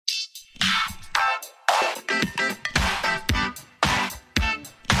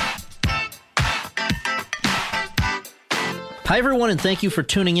Hi, everyone, and thank you for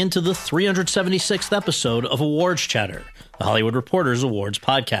tuning in to the 376th episode of Awards Chatter, the Hollywood Reporter's awards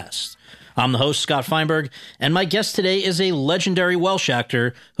podcast. I'm the host, Scott Feinberg, and my guest today is a legendary Welsh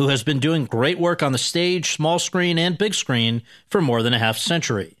actor who has been doing great work on the stage, small screen, and big screen for more than a half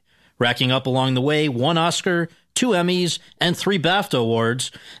century, racking up along the way 1 Oscar, 2 Emmys, and 3 BAFTA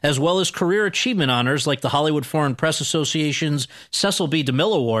awards, as well as career achievement honors like the Hollywood Foreign Press Association's Cecil B.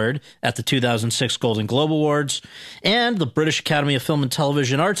 DeMille Award at the 2006 Golden Globe Awards, and the British Academy of Film and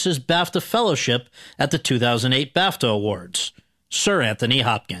Television Arts' BAFTA Fellowship at the 2008 BAFTA Awards. Sir Anthony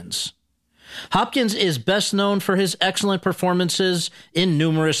Hopkins. Hopkins is best known for his excellent performances in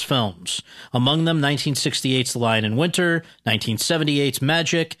numerous films, among them 1968's The Lion in Winter, 1978's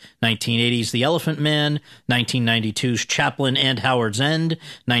Magic, 1980's The Elephant Man, 1992's Chaplin and Howard's End,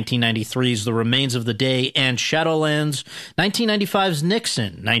 1993's The Remains of the Day and Shadowlands, 1995's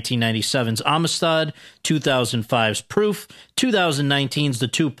Nixon, 1997's Amistad, 2005's Proof, 2019's The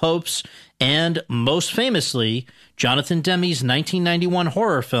Two Popes, and, most famously, Jonathan Demme's 1991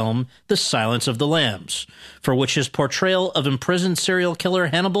 horror film, The Silence of the Lambs, for which his portrayal of imprisoned serial killer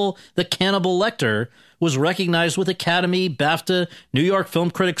Hannibal the Cannibal Lecter was recognized with Academy, BAFTA, New York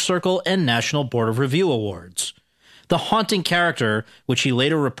Film Critics Circle, and National Board of Review Awards. The haunting character, which he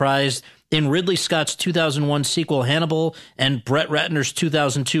later reprised in Ridley Scott's 2001 sequel Hannibal and Brett Ratner's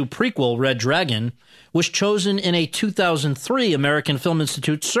 2002 prequel Red Dragon, was chosen in a 2003 American Film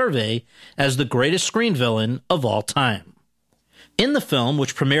Institute survey as the greatest screen villain of all time. In the film,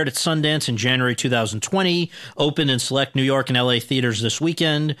 which premiered at Sundance in January 2020, opened in select New York and LA theaters this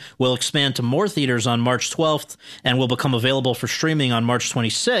weekend, will expand to more theaters on March 12th, and will become available for streaming on March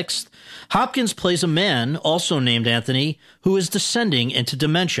 26th, Hopkins plays a man, also named Anthony, who is descending into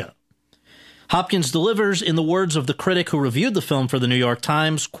dementia. Hopkins delivers, in the words of the critic who reviewed the film for the New York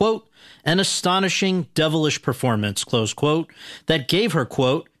Times, quote, an astonishing, devilish performance, close quote, that gave her,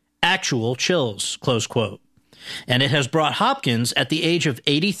 quote, actual chills, close quote. And it has brought Hopkins, at the age of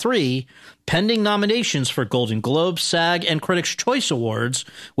 83, pending nominations for Golden Globe, SAG, and Critics' Choice Awards,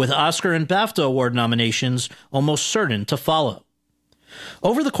 with Oscar and BAFTA Award nominations almost certain to follow.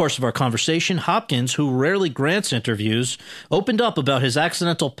 Over the course of our conversation, Hopkins, who rarely grants interviews, opened up about his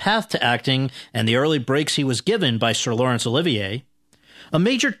accidental path to acting and the early breaks he was given by Sir Laurence Olivier, a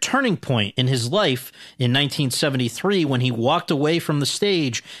major turning point in his life in 1973 when he walked away from the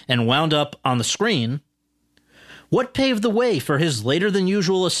stage and wound up on the screen, what paved the way for his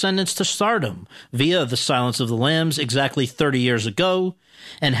later-than-usual ascendance to stardom via The Silence of the Lambs exactly 30 years ago,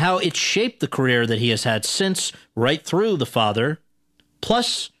 and how it shaped the career that he has had since, right through The Father,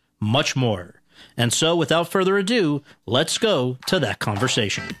 plus much more. And so, without further ado, let's go to that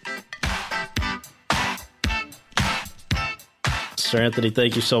conversation. Sir Anthony,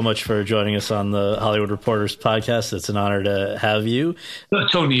 thank you so much for joining us on the Hollywood Reporters podcast. It's an honor to have you.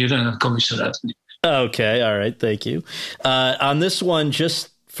 Tony, you don't have to call me Sir Anthony. Okay, all right, thank you. On this one, just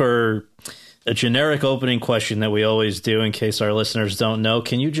for a generic opening question that we always do in case our listeners don't know,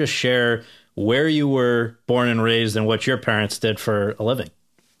 can you just share where you were born and raised and what your parents did for a living?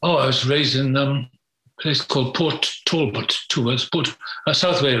 Oh, I was raised in a place called Port Talbot,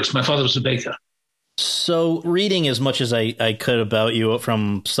 South Wales. My father was a baker. So reading as much as I could about you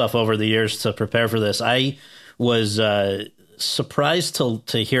from stuff over the years to prepare for this, I was surprised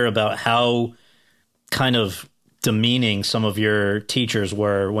to hear about how kind of demeaning some of your teachers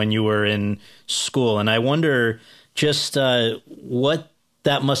were when you were in school. And I wonder just what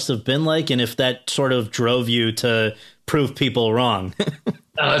that must have been like and if that sort of drove you to prove people wrong.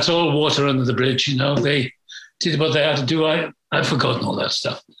 It's all water under the bridge, you know. They did what they had to do. I've forgotten all that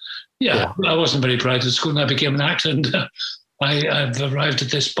stuff. Yeah, I wasn't very bright at school and I became an actor, and I've arrived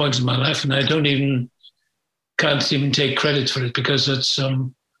at this point in my life and I can't even take credit for it because it's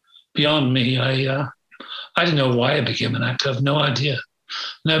beyond me. I don't know why I became an actor. I have no idea.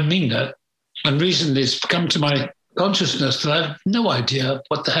 And I mean that. And recently it's come to my consciousness that I have no idea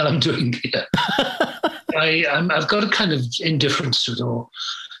what the hell I'm doing here. I've got a kind of indifference to it all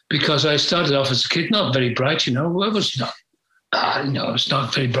because I started off as a kid, not very bright, you know. I was not. I was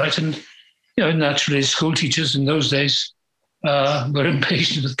not very bright, and naturally, school teachers in those days were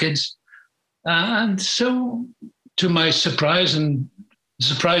impatient with kids, and so, to my surprise and the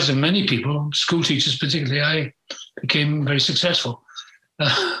surprise of many people, school teachers particularly, I became very successful.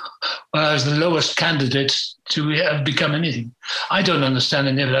 I was the lowest candidate to have become anything. I don't understand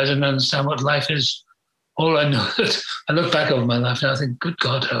any of it. I don't understand what life is. All I know is I look back over my life and I think, good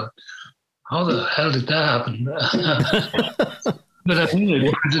God, how the hell did that happen? But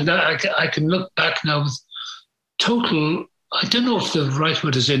I can look back now with total, I don't know if the right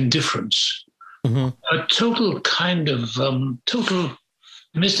word is indifference, a total kind of total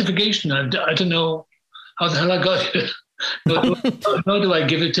mystification. I don't know how the hell I got here. Nor do I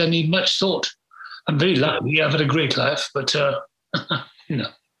give it any much thought. I'm very lucky. I've had a great life, but, you know.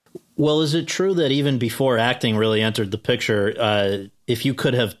 Well, is it true that even before acting really entered the picture, if you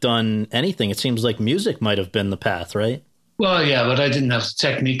could have done anything, it seems like music might have been the path, right? Well, yeah, but I didn't have the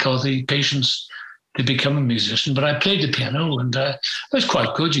technique or the patience to become a musician. But I played the piano, and I was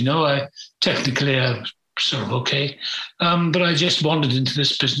quite good, you know. Technically, I was sort of okay. But I just wandered into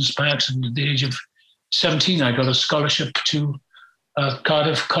this business by accident. At the age of 17, I got a scholarship to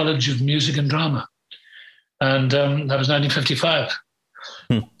Cardiff College of Music and Drama. And that was 1955.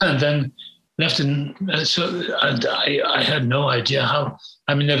 And then left and I had no idea how.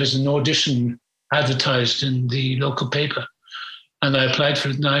 I mean, there was an audition advertised in the local paper, and I applied for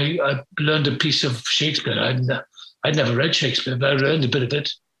it. And I learned a piece of Shakespeare. I'd never read Shakespeare, but I learned a bit of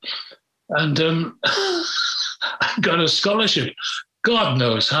it, and I got a scholarship. God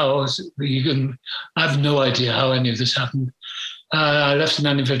knows how. I have no idea how any of this happened. I left in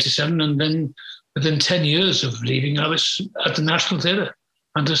 1957, and then within 10 years of leaving, I was at the National Theatre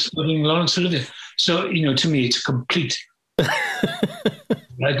under studying Laurence Olivier. So, you know, to me, it's complete.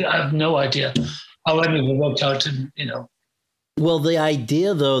 I have no idea how any of it worked out, and, you know. Well, the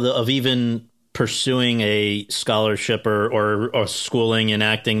idea, though, of even pursuing a scholarship or schooling in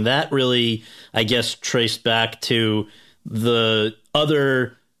acting, that really, I guess, traced back to the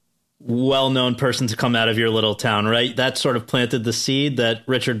other well-known person to come out of your little town, right? That sort of planted the seed that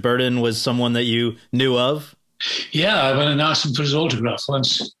Richard Burden was someone that you knew of? Yeah, I went and asked him for his autograph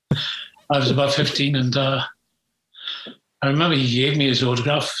once. I was about 15, and I remember he gave me his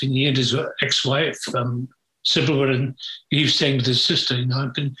autograph, and he and his ex-wife, Sybil, were in, he was staying with his sister. You know,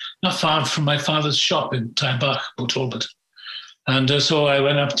 I'd been not far from my father's shop in Tyebach, Port Talbot. And so I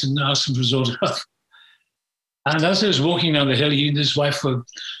went up and asked him for his autograph. And as I was walking down the hill, he and his wife were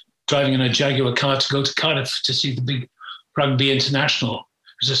driving in a Jaguar car to go to Cardiff to see the big rugby international.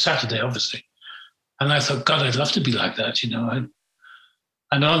 It was a Saturday, obviously. And I thought, God, I'd love to be like that, you know.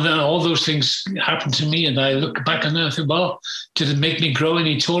 And all those things happened to me, and I look back on it and I think, well, did it make me grow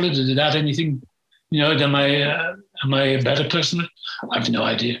any taller? Did it add anything? You know, am I a better person? I have no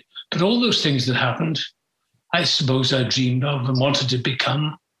idea. But all those things that happened, I suppose I dreamed of and wanted to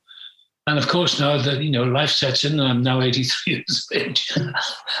become. And of course, now that, you know, life sets in, and I'm now 83 years of age, and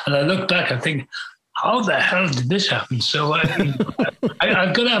I look back, I think, how the hell did this happen? So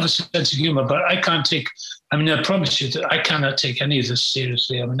I've got to have a sense of humor, but I can't take, I mean, I promise you that I cannot take any of this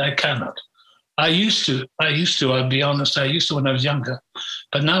seriously. I mean, I cannot. I used to, I'll be honest, I used to when I was younger,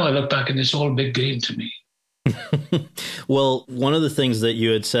 but now I look back and it's all a big game to me. Well, one of the things that you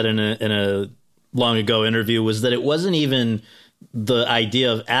had said in a long ago interview was that it wasn't even the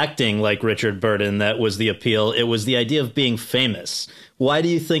idea of acting like Richard Burden that was the appeal. It was the idea of being famous. Why do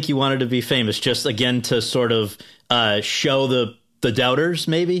you think you wanted to be famous? Just, again, to sort of show the doubters,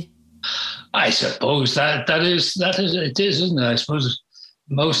 maybe? I suppose that is it is, isn't it? I suppose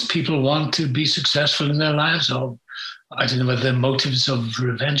most people want to be successful in their lives, or I don't know whether their motives of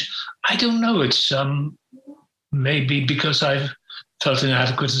revenge. I don't know. It's maybe because I've felt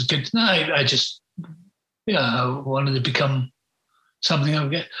inadequate as a kid. No, I just wanted to become something I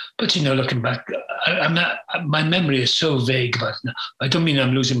would get. But, you know, looking back, I'm not, my memory is so vague about it. I don't mean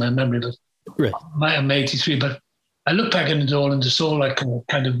I'm losing my memory, but right. I'm 83, but I look back at it all and it's all like a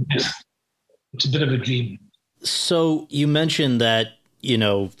kind of myth. It's a bit of a dream. So you mentioned that, you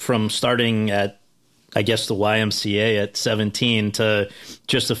know, from starting at, I guess, the YMCA at 17 to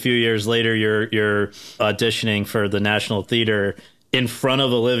just a few years later, you're auditioning for the National Theatre in front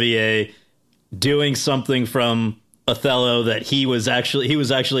of Olivier, doing something from Othello that he was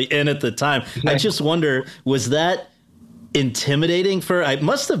actually in at the time. I just wonder, was that intimidating for? I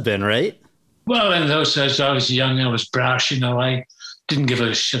must have been, right? Well, in those days, I was young, I was brash, you know, I didn't give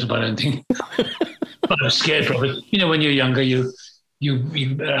a shit about anything. But I was scared, probably. You know, when you're younger, you're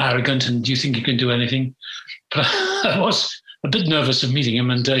arrogant and you think you can do anything. But I was a bit nervous of meeting him,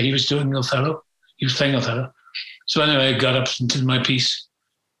 and he was doing Othello. He was playing Othello. So anyway, I got up and did my piece.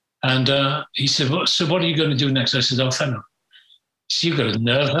 And he said, well, so what are you going to do next? I said, Othello. He said, you've got a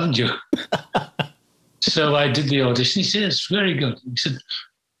nerve, haven't you? So I did the audition. He said, it's very good. He said,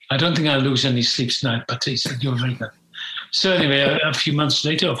 I don't think I'll lose any sleep tonight, but he said, you're very good. So anyway, a few months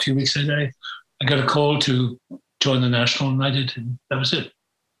later, a few weeks later, I got a call to join the National, and I did, and that was it.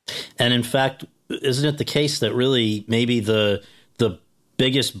 And in fact, isn't it the case that really maybe the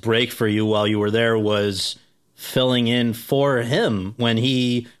biggest break for you while you were there was filling in for him when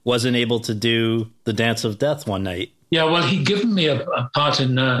he wasn't able to do the Dance of Death one night? Yeah, well, he'd given me a part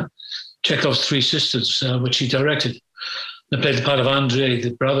in Chekhov's Three Sisters, which he directed. I played the part of Andre,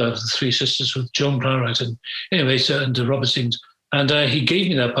 the brother of the Three Sisters, with Joan Plowright and Robert Stevens. And he gave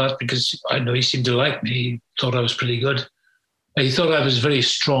me that part because I know he seemed to like me. He thought I was pretty good. He thought I was very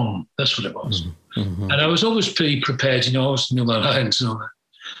strong. That's what it was. Mm-hmm. And I was always pretty prepared, I always knew my lines and all that.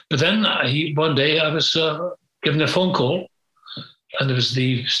 But then one day I was given a phone call, and there was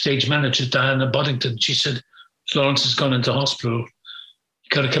the stage manager, Diana Boddington. She said, Florence has gone into hospital. You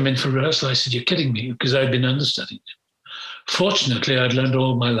got to come in for rehearsal. I said, you're kidding me, because I'd been understudying. Fortunately, I'd learned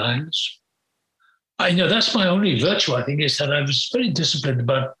all my lines. I know that's my only virtue, I think, is that I was very disciplined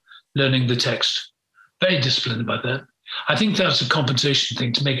about learning the text. Very disciplined about that. I think that's a compensation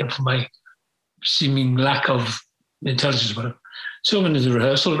thing to make up for my seeming lack of intelligence. So I went into the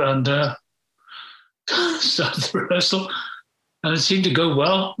rehearsal and started the rehearsal. And it seemed to go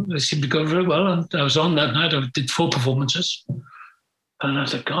well. It seemed to go very well. And I was on that night. I did 4 performances. And I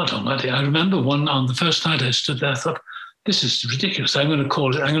thought, God almighty. I remember one on the first night I stood there, I thought, this is ridiculous. I'm going to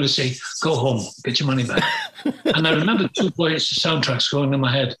call it. I'm going to say, go home, get your money back. And I remember 2 voice soundtracks going in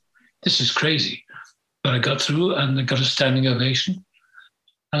my head. This is crazy. But I got through and I got a standing ovation.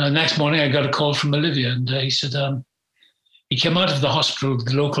 And the next morning I got a call from Olivia, and he said, he came out of the hospital,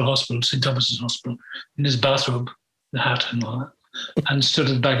 the local hospital, St. Thomas's Hospital, in his bathrobe, the hat and all that, and stood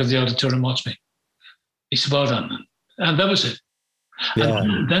at the back of the auditorium and watched me. He said, well done. And that was it. Yeah.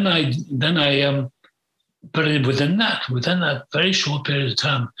 And then I but within that very short period of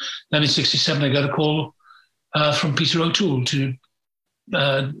time, then in 1967, I got a call from Peter O'Toole to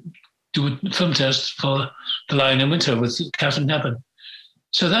do a film test for The Lion in Winter with Katharine Hepburn.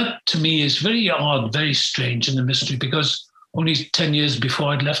 So that, to me, is very odd, very strange in the mystery, because only 10 years before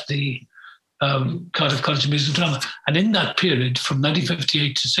I'd left the Cardiff College of Music and Drama. And in that period, from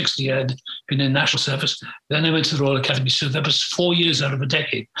 1958 to 60, I'd been in national service. Then I went to the Royal Academy. So that was 4 years out of a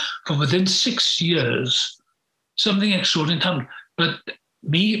decade. But within 6 years, something extraordinary happened. But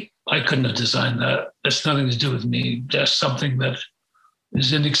me, I couldn't have designed that. That's nothing to do with me. Just something that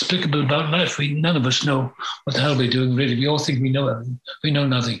is inexplicable about life. None of us know what the hell we're doing, really. We all think we know everything. We know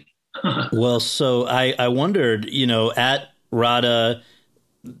nothing. Well, so I wondered, at RADA,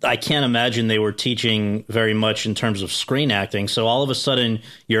 I can't imagine they were teaching very much in terms of screen acting. So all of a sudden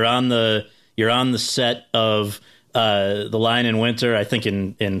you're on the set of The Lion in Winter, I think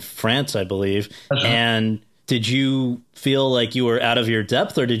in France, I believe. Uh-huh. And did you feel like you were out of your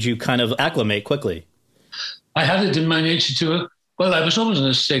depth, or did you kind of acclimate quickly? I had it in my nature to. Well, I was always in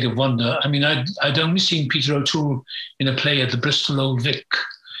a state of wonder. I mean, I'd only seen Peter O'Toole in a play at the Bristol Old Vic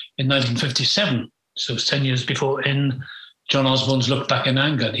in 1957. So it was 10 years before, in John Osborne's Look Back in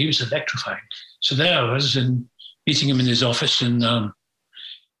Anger. And he was electrifying. So there I was, meeting him in his office in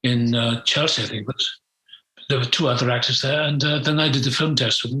Chelsea, I think it was. There were 2 other actors there. And then I did the film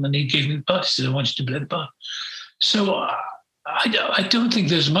test with him, and he gave me the part. He said, I want you to play the part. So I don't think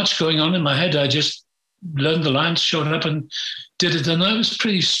there's much going on in my head. I just learned the lines, showed up and did it. And I was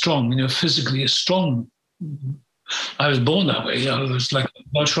pretty strong, physically strong. I was born that way. I was like a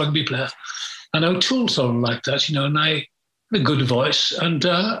Welsh rugby player. And O'Toole sort of like that, and I had a good voice. And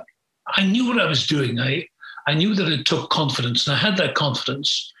I knew what I was doing. I knew that it took confidence. And I had that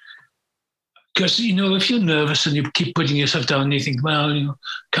confidence. Because, if you're nervous and you keep putting yourself down and you think, well,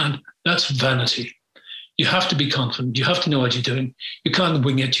 can't, that's vanity. You have to be confident. You have to know what you're doing. You can't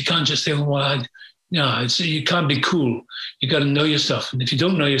wing it. You can't just say, well, you can't be cool. You got to know your stuff. And if you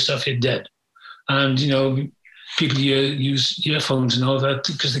don't know your stuff, you're dead. And, people use earphones and all that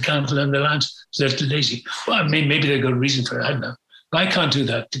because they can't learn their lines. So they're lazy. Well, maybe they've got a reason for it. I don't know. But I can't do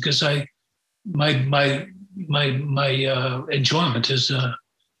that because my enjoyment is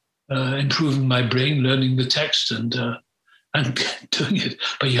improving my brain, learning the text and doing it.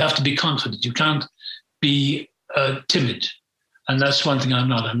 But you have to be confident. You can't be timid. And that's one thing I'm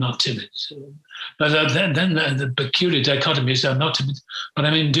not. I'm not timid. But then the peculiar dichotomy is I'm not timid, but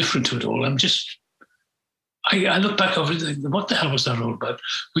I'm indifferent to it all. I look back over it and think, what the hell was that all about?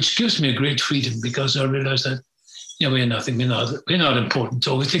 Which gives me a great freedom because I realize that, we're nothing. We're not important.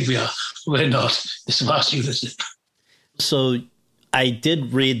 Or we think we are. We're not. It's vast universe. So I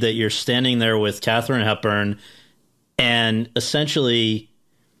did read that you're standing there with Katharine Hepburn, and essentially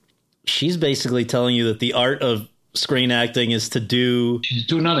she's basically telling you that the art of screen acting is to do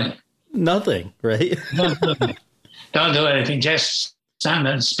nothing. Nothing, right? Don't do anything. Just stand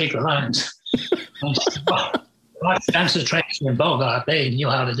there and speak the lines. Like Spencer Tracy and Bogart, they knew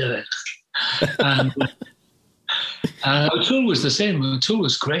how to do it. And O'Toole was the same. O'Toole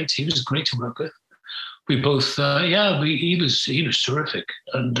was great. He was great to work with. We both, he was terrific.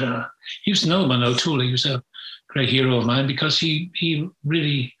 And he was another one, O'Toole. He was a great hero of mine because he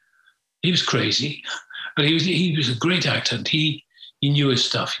really He was crazy, but he was a great actor, and he knew his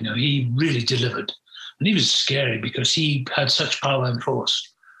stuff. He really delivered, and he was scary because he had such power and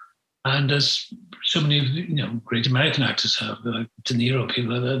force. And as so many great American actors have, like De Niro,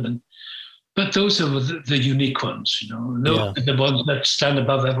 people like that. But those are the unique ones, the ones that stand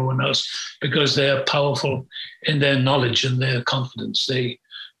above everyone else because they are powerful in their knowledge and their confidence. They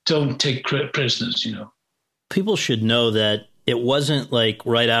don't take prisoners, People should know that it wasn't like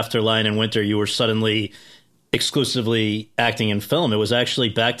right after Lion in Winter you were suddenly exclusively acting in film. It was actually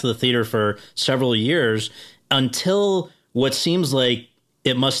back to the theater for several years until what seems like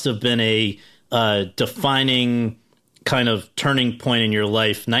it must have been a defining kind of turning point in your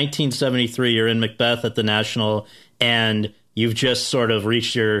life. 1973, you're in Macbeth at the National, and you've just sort of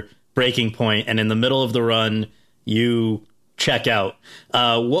reached your breaking point, and in the middle of the run, you check out.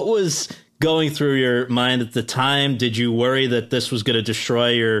 What was going through your mind at the time? Did you worry that this was going to destroy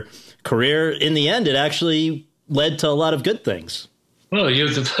your career? In the end, it actually led to a lot of good things. Well, you're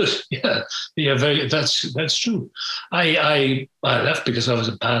the first. Yeah, that's true. I left because I was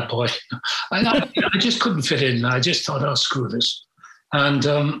a bad boy. I just couldn't fit in. I just thought, oh, screw this. And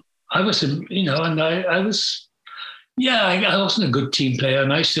I was, I was, I wasn't a good team player,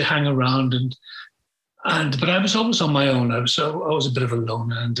 and I used to hang around but I was always on my own. I was a bit of a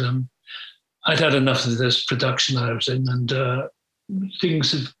loner, and I'd had enough of this production I was in, and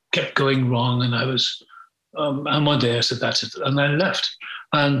things had kept going wrong, and I was. And one day I said, that's it. And I left.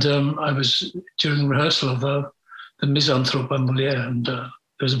 And I was during rehearsal of the Misanthrope and Moliere. And there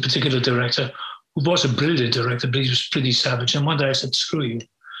was a particular director who was a brilliant director, but he was pretty savage. And one day I said, screw you.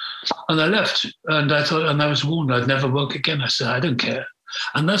 And I left. And I thought, and I was warned I'd never work again. I said, I don't care.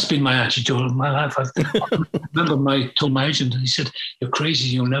 And that's been my attitude all my life. I remember I told my agent, and he said, you're crazy,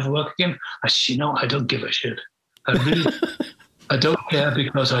 you'll never work again. I said, I don't give a shit. I don't care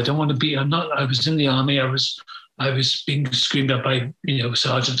because I don't want to be. I was in the army. I was being screamed at by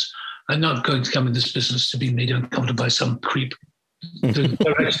sergeants. I'm not going to come in this business to be made uncomfortable by some creep. The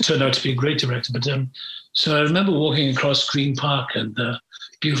director turned out to be a great director. But so I remember walking across Green Park and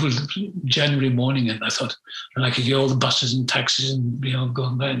beautiful January morning, and I thought, and I could get all the buses and taxis and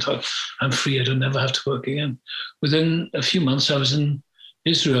going by, and thought, I'm free. I don't never have to work again. Within a few months, I was in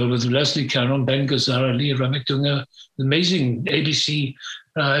Israel with Leslie Caron, Ben Gazzara, Leah Remick doing an amazing ABC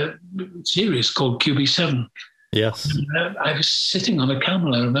series called QB7. Yes. And, I was sitting on a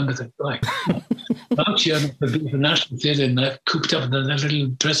camel, I remember that, out here at the National Theatre, and I cooped up in that little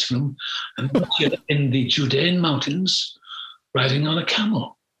dressing room, and out here in the Judean mountains, riding on a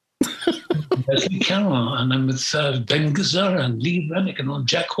camel. Leslie Caron, and I'm with Ben Gazzara and Lee Remick and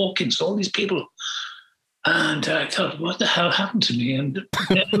Jack Hawkins, all these people. And I thought, what the hell happened to me? And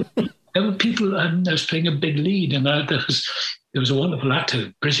there were people, and I was playing a big lead, and there was a wonderful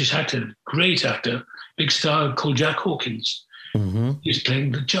actor, British actor, great actor, big star called Jack Hawkins. Mm-hmm. He was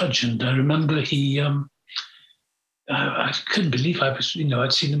playing the judge, and I remember I couldn't believe I was,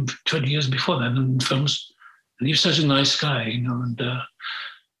 I'd seen him 20 years before that in films, and he was such a nice guy, and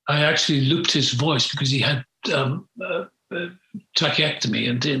I actually looped his voice because he had tracheotomy,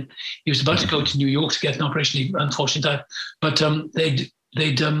 and he was about to go to New York to get an operation. He unfortunately died, but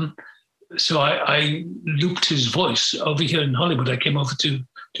so I looped his voice over here in Hollywood. I came over to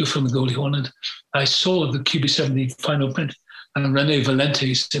do a film with Goldie Hawn, and I saw the QB70 final print, and Rene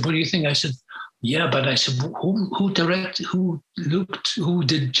Valente said, what do you think? I said, yeah, but I said, who directed, who looped, who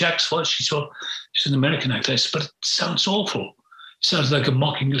did Jack's voice? She said, she's an American actor. I said, but it sounds awful. It sounds like a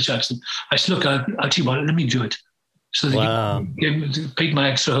mock English accent. I said, look, I'll tell you what, let me do it. So they paid my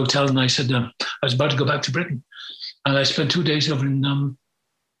extra hotel, and I said, I was about to go back to Britain. And I spent 2 days over in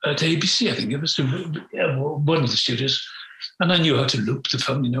at ABC, I think it was, one of the studios. And I knew how to loop the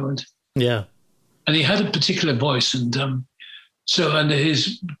film, and and he had a particular voice, and and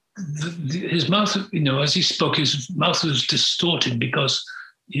his mouth, as he spoke, his mouth was distorted because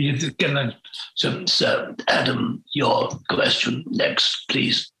so Adam, your question next,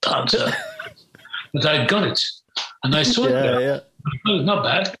 please answer. But I got it, and I saw it. Yeah. It was not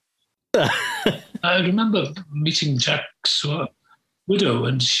bad. I remember meeting Jack's widow,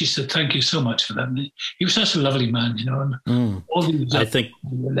 and she said, thank you so much for that. And he was such a lovely man, and all these, I think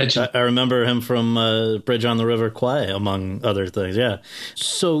I remember him from Bridge on the River Kwai, among other things. Yeah.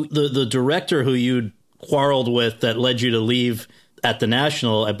 So the director who you'd quarreled with that led you to leave at the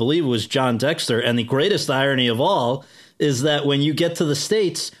National, I believe, was John Dexter. And the greatest irony of all is that when you get to the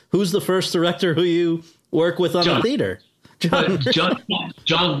States, who's the first director who you work with on the theater?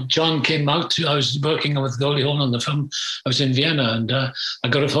 John came out. I was working with Goldie Hawn on the film. I was in Vienna, and I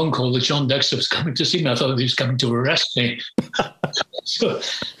got a phone call that John Dexter was coming to see me. I thought he was coming to arrest me. I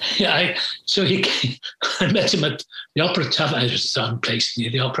met him at the Opera Tavern. I was some place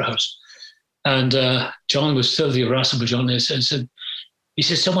near the Opera House, and John was still the irascible John. He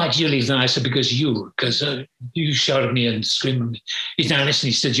said, "So why did you leave?" And I said, because you shouted at me and screamed at me. He said, "Now listen,"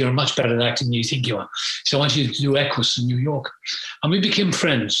 he said, "you're much better at acting than you think you are. So I want you to do Equus in New York." And we became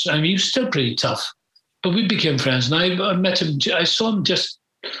friends. I mean, he was still pretty tough, but we became friends. And I met him, I saw him just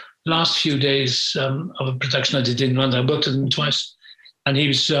last few days of a production I did in London. I worked with him twice. And he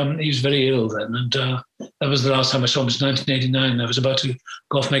was very ill then. And that was the last time I saw him. It was 1989. I was about to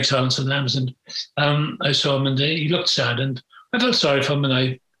go off Make Silence of the Lambs. And I saw him, and he looked sad. And I felt sorry for him, and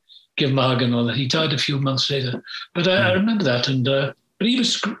I gave him a hug and all that. He died a few months later. But I remember that. And but he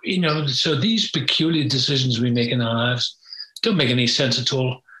was, so these peculiar decisions we make in our lives don't make any sense at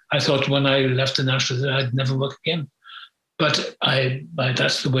all. I thought when I left the National that I'd never work again. But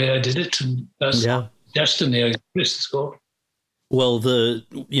that's the way I did it. And that's destiny, I guess it's called. Well,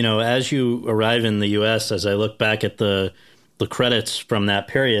 as you arrive in the U.S., as I look back at the credits from that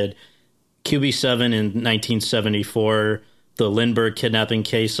period, QB7 in 1974, the Lindbergh kidnapping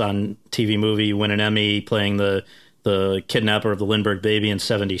case on TV movie, you win an Emmy playing the kidnapper of the Lindbergh baby in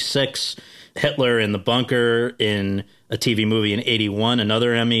 76, Hitler in the Bunker in a TV movie in 81,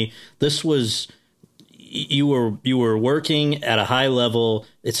 another Emmy. This was, you were working at a high level,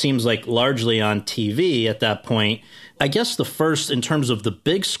 it seems like largely on TV at that point. I guess the first, in terms of the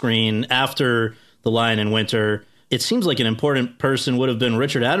big screen after The Lion in Winter, it seems like an important person would have been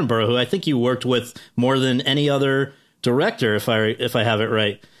Richard Attenborough, who I think you worked with more than any other director, if I have it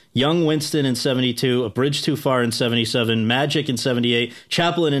right. Young Winston in 72, A Bridge Too Far in 77, Magic in 78,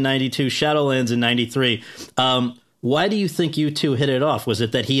 Chaplin in 92, Shadowlands in 93. Why do you think you two hit it off? Was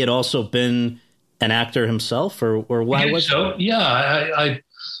it that he had also been an actor himself, or why was so? it? Yeah,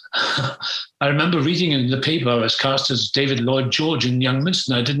 I remember reading in the paper I was cast as David Lloyd George in Young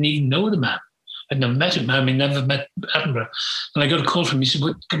Winston. I didn't even know the man. I'd never met him. I mean, never met Attenborough. And I got a call from him. He said,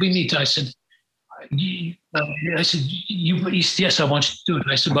 "Well, can we meet?" I said, "Yes, I want you to do it."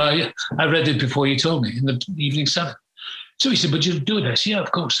 I said, "Well, I read it before you told me in the Evening Standard." So he said, "But you'll do it?" I said, "Yeah,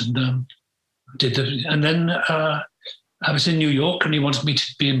 of course." And did it. And then I was in New York, and he wanted me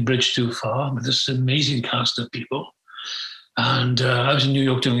to be in Bridge Too Far with this amazing cast of people. And I was in New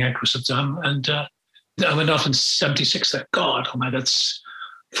York doing Equus at the time, and I went off in 76. God, oh my, that's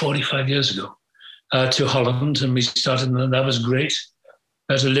 45 years ago, to Holland, and we started, and that was great.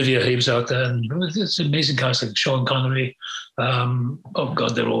 There's Olivia, he was out there, and it's an amazing cast, like Sean Connery. Oh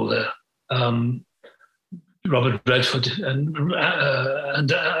God, they're all there. Robert Redford, and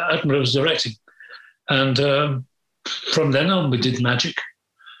Attenborough was directing. And from then on, we did Magic.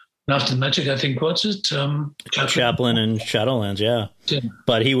 And after Magic, I think, what's it? Chaplin and Shadowlands, yeah.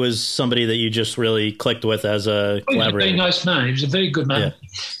 But he was somebody that you just really clicked with as a collaborator. He was a very nice man. He was a very good man. Yeah.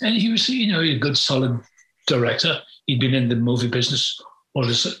 And he was, a good, solid director. He'd been in the movie business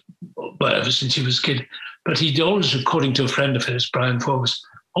ever since he was a kid. But he'd always, according to a friend of his, Brian Forbes,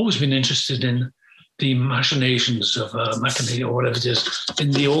 always been interested in the machinations of Machinery or whatever it is,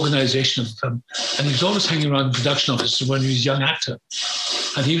 in the organization of and he was always hanging around the production office when he was a young actor.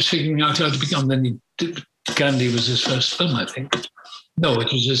 And he was figuring out how to become, then he did, Gandhi was his first film, I think. No,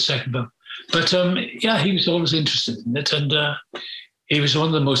 it was his second film. But he was always interested in it. And he was one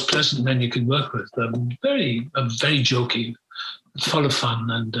of the most pleasant men you could work with. Very jokey, full of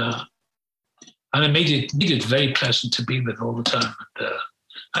fun. And it made it very pleasant to be with all the time. And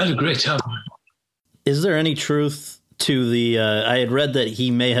I had a great time. Is there any truth to the, I had read that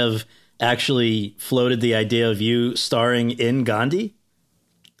he may have actually floated the idea of you starring in Gandhi?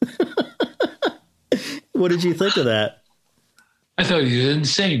 What did you think of that? I thought he was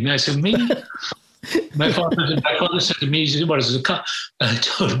insane. I said, me? my father said to me, he said, "What is it?" I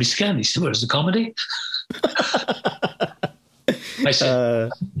told him, "He's Gandhi." He said, "What is the comedy?" I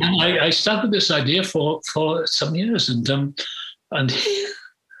said, I stuck with this idea for some years. And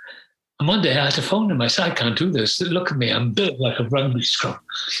one day I had to phone him. I said, "I can't do this. Look at me. I'm built like a rugby scrum."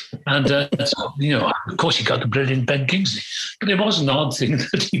 And, of course, he got the brilliant Ben Kingsley. But it was an odd thing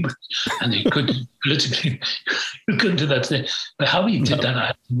that he would, and he could politically, he couldn't do that thing. But how he did that, I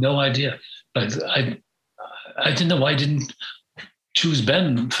have no idea. But I didn't know why I didn't choose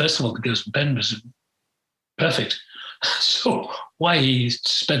Ben, first of all, because Ben was perfect. So why he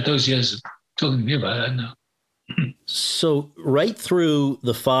spent those years talking to me about it, I don't know. So right through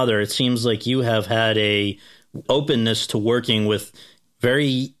The Father, it seems like you have had a openness to working with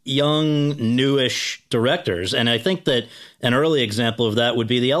very young, newish directors. And I think that an early example of that would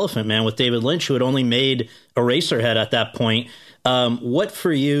be The Elephant Man with David Lynch, who had only made Eraserhead at that point. What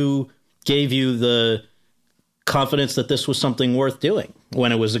for you gave you the confidence that this was something worth doing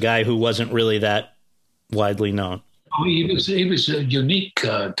when it was a guy who wasn't really that widely known? Oh, he was a unique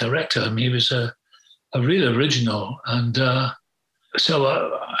director. I mean, he was a real original. And so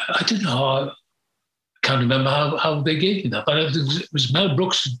I didn't know, I can't remember how they gave me that, but it was Mel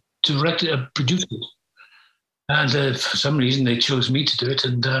Brooks directed, produced it. And for some reason, they chose me to do it.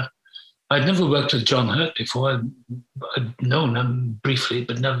 And I'd never worked with John Hurt before. I'd known him briefly,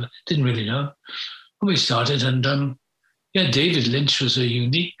 but didn't really know him. We started, and David Lynch was a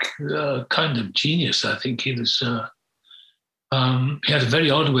unique kind of genius. I think he was. He had a very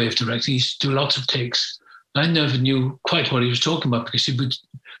odd way of directing. He used to do lots of takes. I never knew quite what he was talking about because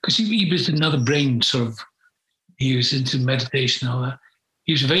he was another brain sort of. He was into meditation and all that.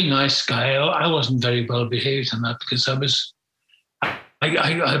 He was a very nice guy. I wasn't very well behaved on that because I'm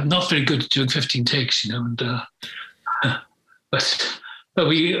not very good at doing 15 takes, you know. And but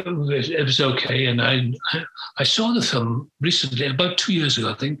it was okay. And I saw the film recently, about 2 years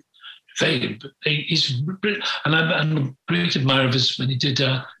ago, I think. He's brilliant. And I'm a great admirer of his when he did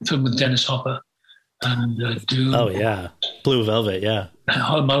a film with Dennis Hopper and Doom. Oh yeah, Blue Velvet, yeah.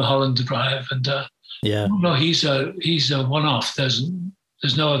 Mulholland Drive, and yeah. No, he's a one-off. There's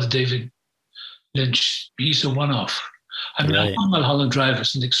no other David Lynch. He's a one-off. I mean, Right. Mulholland Drive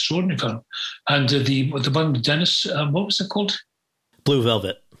is an extraordinary film, and the one with Dennis, what was it called? Blue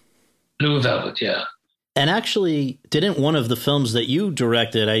Velvet. Blue Velvet, yeah. And actually, didn't one of the films that you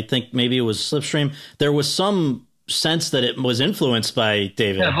directed, I think maybe it was Slipstream, there was some sense that it was influenced by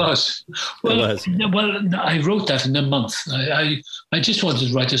David. Yeah, it was. Well, I wrote that in a month. I just wanted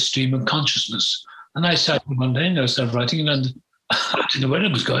to write a stream of consciousness. And I sat one day and I started writing, and I didn't know where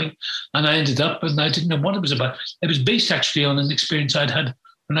it was going. And I ended up, and I didn't know what it was about. It was based actually on an experience I'd had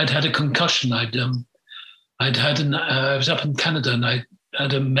when I'd had a concussion. I was up in Canada, and I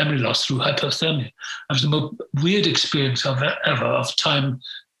had a memory loss through hypothermia. It was the most weird experience ever of time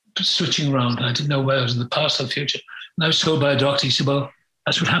switching around. I didn't know where I was in the past or the future. And I was told by a doctor, he said, well,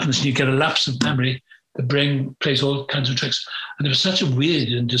 that's what happens when you get a lapse of memory. The brain plays all kinds of tricks. And it was such a weird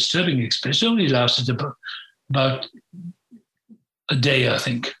and disturbing experience. It only lasted about a day, I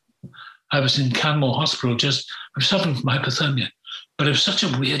think. I was in Canmore Hospital, I was suffering from hypothermia. But it was such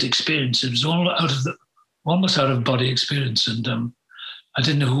a weird experience. It was all almost out of body experience. And I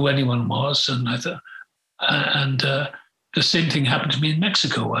didn't know who anyone was. And I thought, the same thing happened to me in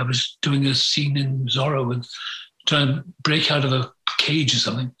Mexico. I was doing a scene in Zorro and trying to break out of a cage or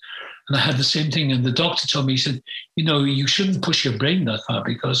something. And I had the same thing. And the doctor told me, he said, you know, you shouldn't push your brain that far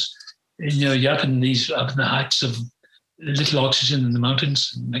because, you know, you're up in the heights of little oxygen in the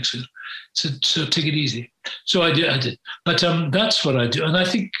mountains in Mexico. So take it easy. So I did. But that's what I do. And I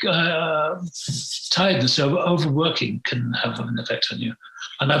think tiredness, overworking can have an effect on you.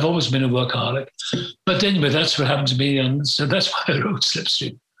 And I've always been a workaholic. But anyway, that's what happened to me. And so that's why I wrote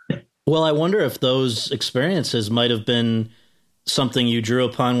Slipstream. Well, I wonder if those experiences might have been something you drew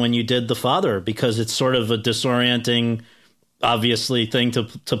upon when you did The Father, because it's sort of a disorienting, obviously, thing to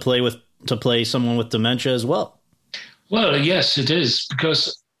play someone with dementia as well. Well, yes, it is,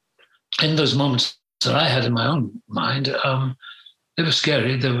 because in those moments that I had in my own mind, they were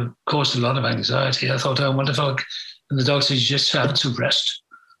scary. They caused a lot of anxiety. I thought, I wonder if and the doctor said, you just have to rest.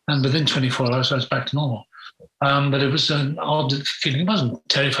 And within 24 hours, I was back to normal. But it was an odd feeling. It wasn't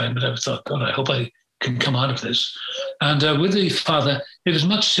terrifying, but I thought, God, I hope I can come out of this. And with The Father, it was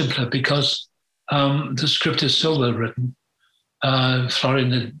much simpler because the script is so well written.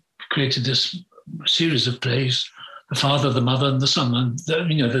 Florian had created this series of plays, The Father, the Mother, and the Son, and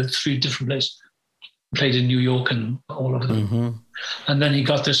the three different plays, played in New York and all over them. Mm-hmm. And then he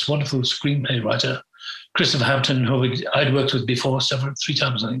got this wonderful screenplay writer, Christopher Hampton, who I'd worked with before 3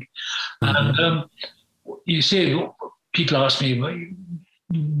 times, I think. Mm-hmm. And you see, people ask me,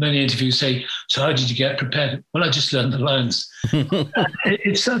 many interviews say, so how did you get prepared? Well, I just learned the lines.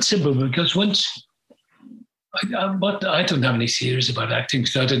 It's that simple, because once, I don't have any theories about acting,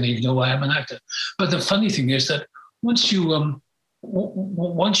 because I don't even know why I'm an actor. But the funny thing is that once you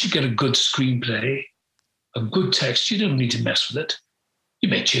get a good screenplay, a good text, you don't need to mess with it. You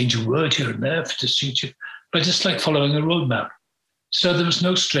may change a word here and there to suit you, but it's like following a roadmap. So there was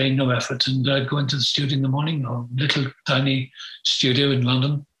no strain, no effort. And I'd go into the studio in the morning, a little tiny studio in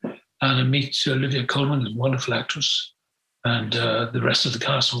London, and I'd meet Olivia Colman, a wonderful actress, and the rest of the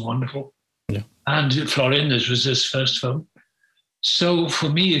cast were wonderful. Yeah. And Florian, this was his first film. So for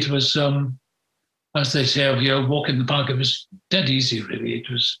me, it was as they say over here, walk in the park. It was dead easy, really. It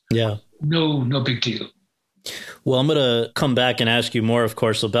was no big deal. Well, I'm going to come back and ask you more, of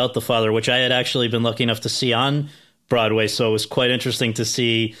course, about The Father, which I had actually been lucky enough to see on Broadway. So it was quite interesting to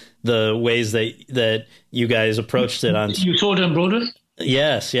see the ways that you guys approached it. You saw it on Broadway?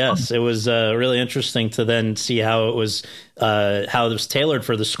 Yes. It was really interesting to then see how it was tailored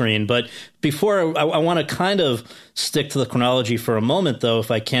for the screen. But before, I want to kind of stick to the chronology for a moment, though, if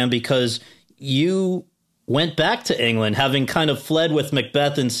I can, because you went back to England, having kind of fled with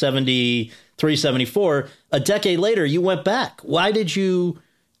Macbeth in 73, 74. A decade later, you went back. Why did you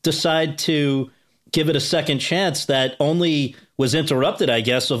decide to give it a second chance that only was interrupted, I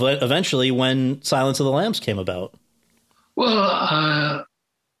guess, eventually when Silence of the Lambs came about? Well, I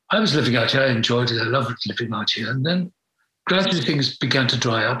was living out here. I enjoyed it. I loved living out here. And then gradually things began to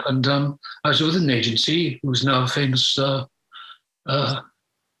dry up. And I was with an agency who was now a famous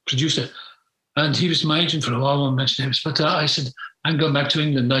producer. And he was my agent for a while. I won't mention names. But I said, I'm going back to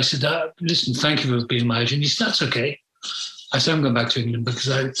England. And I said, listen, thank you for being my agent. He said, that's okay. I said, I'm going back to England because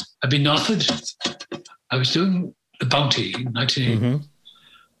I've been offered. I was doing The Bounty in 1980. Mm-hmm.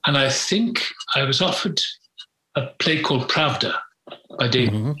 And I think I was offered a play called Pravda by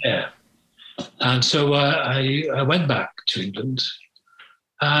David Hare. And so I went back to England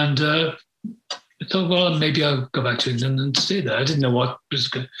and I thought, well, maybe I'll go back to England and stay there. I didn't know what was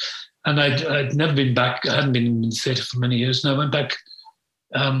good. And I'd never been back. I hadn't been in the theatre for many years. And I went back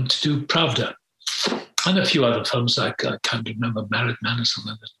to do Pravda and a few other films. I can't remember, Married Man or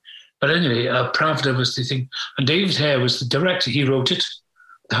something like that. But anyway, Pravda was the thing. And David Hare was the director. He wrote it.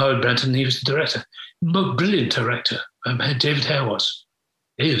 Howard Benton, he was the director. Brilliant director. David Hare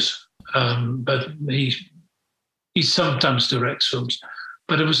is. But he sometimes directs films.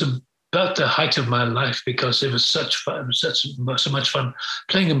 But it was about the height of my life because it was such fun. It was so much fun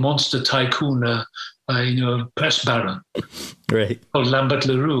playing a monster tycoon, a press baron, right, called Lambert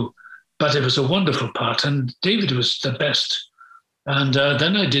Leroux. But it was a wonderful part, and David was the best. And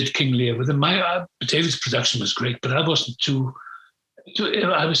then I did King Lear with him. David's production was great, but I wasn't too.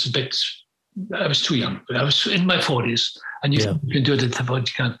 I was too young. I was in my 40s, and you can do it at the point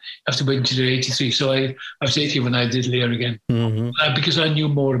you can't. You have to wait until you're 83. So I was 80 when I did Lear again, because I knew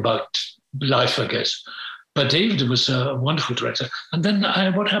more about life, I guess. But David was a wonderful director. And then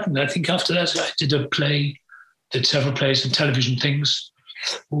what happened? I think after that, I did several plays and television things.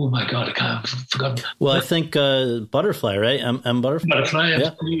 Oh my God, I've forgotten. Well, I think Butterfly, right? M. Butterfly? Butterfly,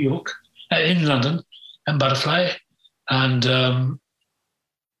 in New York, in London, and Butterfly. And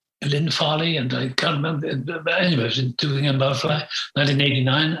Lynn Farley, and I can't remember. Anyway, I was doing M. Butterfly,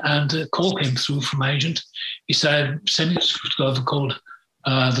 1989, and a call came through from my agent. He said, send me a script over called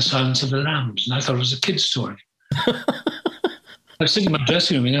The Silence of the Lambs. And I thought it was a kid's story. I was sitting in my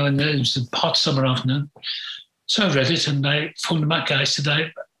dressing room, and it was a hot summer afternoon. So I read it, and I phoned him back. I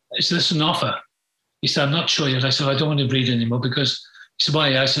said, is this an offer? He said, I'm not sure yet. I said, I don't want to read anymore because, he said,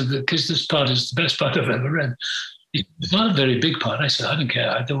 why? I said, because this part is the best part I've ever read. It's not a very big part. I said, I don't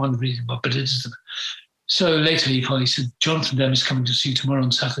care. I don't want to read it, but it is. So later he said, Jonathan Demme is coming to see you tomorrow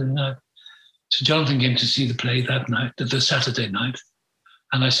on Saturday night. So Jonathan came to see the play that night, the Saturday night.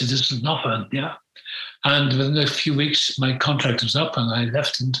 And I said, this is an offer. Yeah. And within a few weeks, my contract was up and I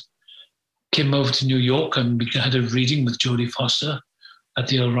left and came over to New York and had a reading with Jodie Foster at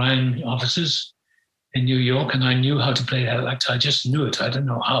the Orion offices in New York. And I knew how to play that actor. I just knew it. I don't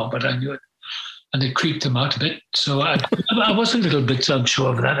know how, but I knew it. And it creeped him out a bit. So I was a little bit unsure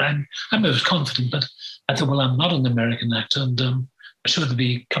of that. I was confident, but I thought, well, I'm not an American actor. And I'm sure there'd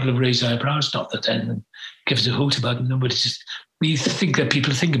be a couple of raised eyebrows, not that anyone gives a hoot about it. We think that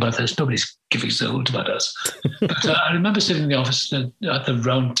people think about us. Nobody's giving us a hoot about us. But I remember sitting in the office at the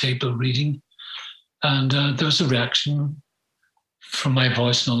round table reading, and there was a reaction from my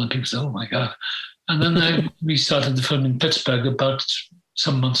voice, and all the people said, oh, my God. And then we started the film in Pittsburgh about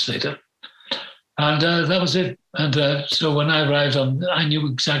some months later. And that was it. And so when I arrived I knew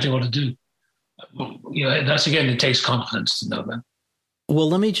exactly what to do. That's, again, it takes confidence to know that. Well,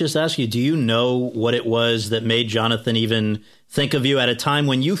 let me just ask you, do you know what it was that made Jonathan even think of you at a time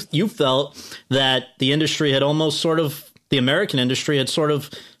when you felt that the industry had almost the American industry had sort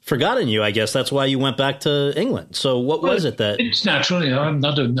of forgotten you, I guess? That's why you went back to England. So what was it that... It's natural. I'm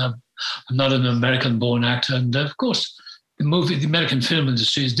not an American-born actor. And of course... The American film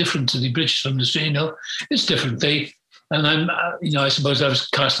industry is different to the British film industry. It's different. I suppose I was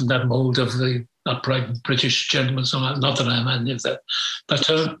cast in that mold of the upright British gentleman. So not that I'm any of that, but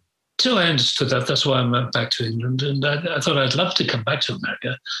so I understood that. That's why I went back to England, and I thought I'd love to come back to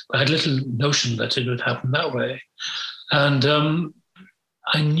America. I had little notion that it would happen that way, and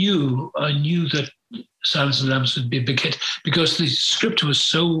I knew that Silence of the Lambs would be a big hit because the script was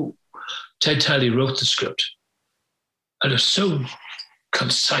so. Ted Talley wrote the script, and it was so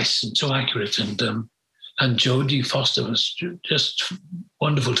concise and so accurate, and Jodie Foster was just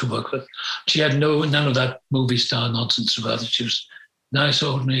wonderful to work with. She had none of that movie star nonsense about it. She was nice,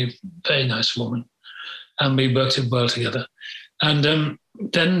 ordinary, very nice woman, and we worked well together. And then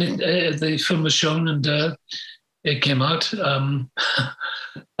the film was shown, and it came out.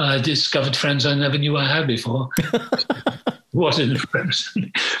 I discovered friends I never knew I had before. What an friends!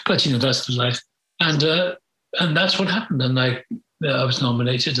 But that's the life, and that's what happened. And I was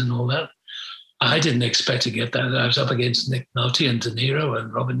nominated and all that. I didn't expect to get that. I was up against Nick Nolte and De Niro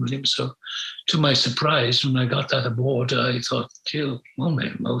and Robin Williams. So, to my surprise, when I got that award, I thought, "Oh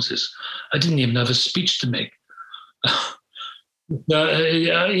my Moses!" I didn't even have a speech to make.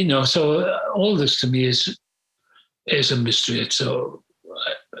 So all this to me is a mystery. So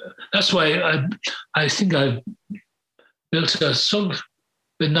that's why I think I've built a sort of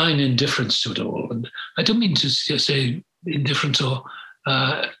benign indifference to it all. And I don't mean to say indifferent or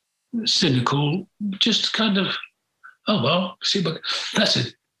cynical, just kind of, oh, well, see, but that's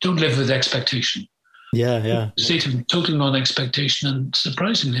it. Don't live with expectation. Yeah. State of total non-expectation. And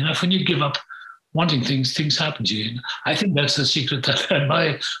surprisingly enough, when you give up wanting things happen to you. And I think that's the secret that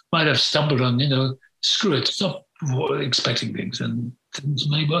I might have stumbled on, screw it, stop expecting things, and things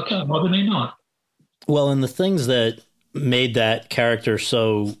may work out, or they may not. Well, and the things that made that character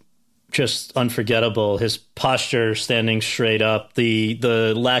so just unforgettable, his posture standing straight up,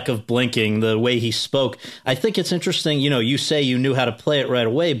 the lack of blinking, the way he spoke. I think it's interesting, you say you knew how to play it right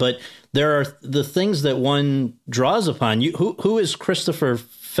away, but there are the things that one draws upon. Who is Christopher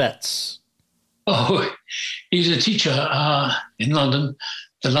Fetz? Oh, he's a teacher in London,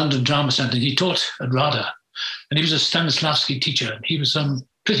 the London Drama Centre. He taught at RADA, and he was a Stanislavski teacher. And he was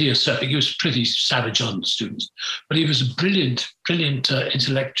pretty assertive. He was pretty savage on students, but he was a brilliant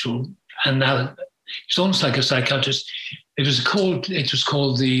intellectual. And now he's almost like a psychiatrist. It was called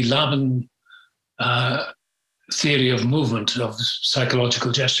the Laban theory of movement, of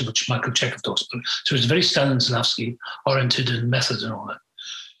psychological gesture, which Michael Chekhov talks about. So it's very Stanislavski oriented in method and all that.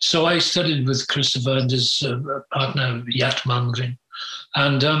 So I studied with Christopher and his partner, Yat Mangrin.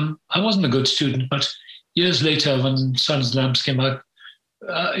 And I wasn't a good student, but years later when Silence of the Lambs came out,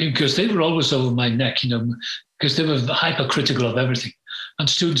 because they were always over my neck, because they were hypercritical of everything. And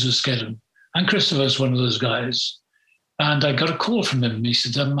students were scared of him. And Christopher was one of those guys. And I got a call from him. He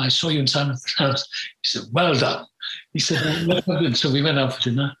said, I saw you in Silence of the Lambs. He said, well done. He said, well, so we went out for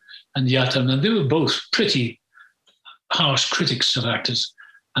dinner. And Yat, and they were both pretty harsh critics of actors.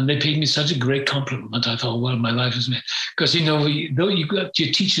 And they paid me such a great compliment. I thought, well, my life is made. Because, you got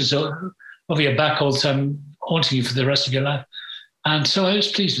your teachers over your back all the time, haunting you for the rest of your life. And so I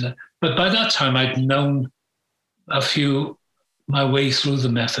was pleased with that. But by that time, I'd known my way through the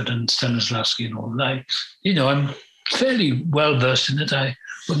method and Stanislavski and all that. I'm fairly well versed in it. I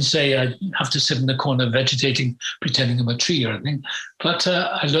wouldn't say I have to sit in the corner vegetating, pretending I'm a tree or anything. But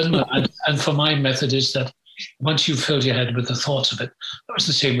I learned that. And for my method is that once you've filled your head with the thoughts of it, that was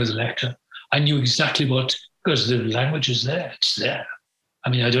the same with the lecture. I knew exactly because the language is there. It's there. I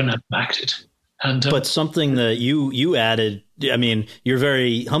mean, I don't have to act it. And, but something that you added, I mean, you're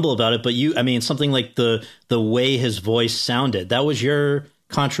very humble about it, but something like the way his voice sounded, that was your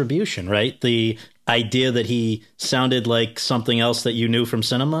contribution, right? The idea that he sounded like something else that you knew from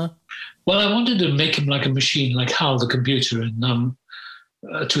cinema? Well, I wanted to make him like a machine, like Hal the computer in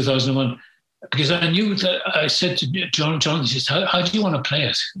 2001. Because I knew that I said to John, he says, how do you want to play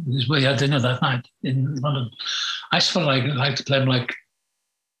it? Because we had dinner that night in London. I just felt like I'd like to play him like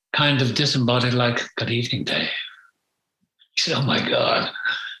kind of disembodied, like, good evening, Dave. He said, oh my God,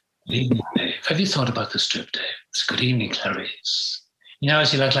 good evening, Dave. Have you thought about the strip, Dave? It's good evening, Clarice.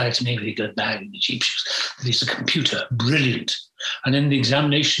 As he like to make really good bag in the cheap shoes. He's a computer, brilliant. And in the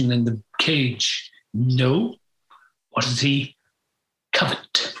examination in the cage, no. What does he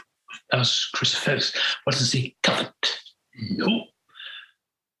covet? That was Christopher. What does he covet? No.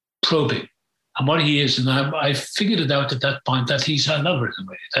 Probing. And what he is, and I figured it out at that point, that he's a lover in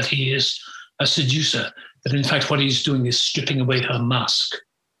a way, that he is a seducer, that in fact what he's doing is stripping away her mask.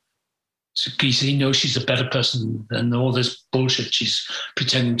 So he knows she's a better person than all this bullshit she's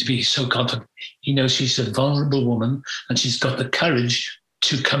pretending to be so confident. He knows she's a vulnerable woman and she's got the courage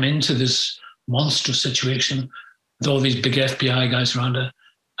to come into this monstrous situation with all these big FBI guys around her.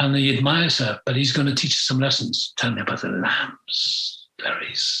 And he admires her, but he's going to teach her some lessons. Tell me about the lambs,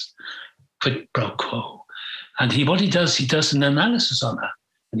 Clarice. Quid pro quo. And he does an analysis on her,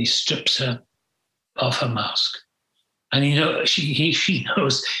 and he strips her of her mask. And she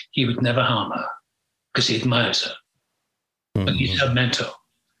knows he would never harm her. because he admires her. But he's her mentor.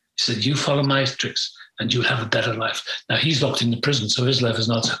 He said, you follow my tricks and you'll have a better life. Now, he's locked in the prison, so his life is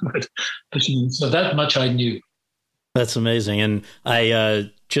not so good. But so that much I knew. That's amazing. And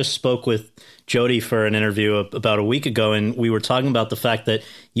I just spoke with Jody for an interview about a week ago, and we were talking about the fact that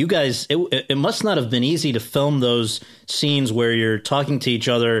you guys, it must not have been easy to film those scenes where you're talking to each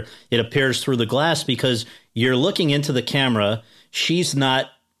other. It appears through the glass because you're looking into the camera. She's not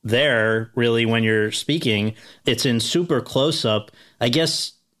there really when you're speaking. It's in super close up. I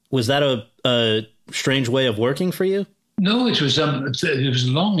guess, was that a strange way of working for you? No, it was a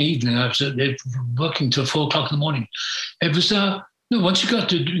long evening. I was working till 4 o'clock in the morning. It was no. Once you got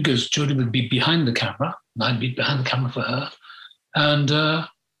to, because Jodie would be behind the camera, and I'd be behind the camera for her, and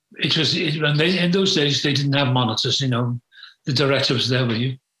in those days they didn't have monitors. The director was there with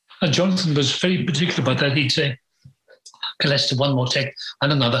you, and Jonathan was very particular about that. He'd say, "Okay, let's do one more take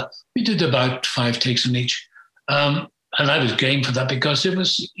and another." We did about 5 takes on each, and I was game for that because it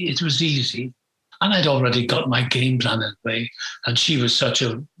was easy. And I'd already got my game plan in way, and she was such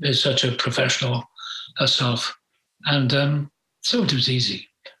a professional herself, and so it was easy.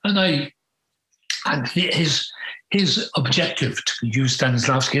 And his objective, to use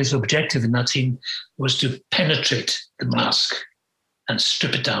Stanislavski, his objective in that scene was to penetrate the mask and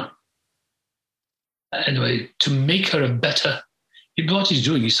strip it down. Anyway, to make her a better. What he's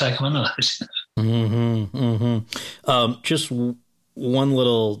doing, he's psychoanalyzing. Just one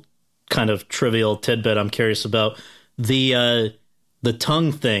little kind of trivial tidbit I'm curious about. The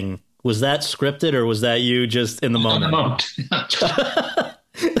tongue thing, was that scripted or was that you just in the moment?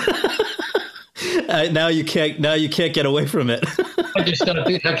 Now you can't get away from it. I just thought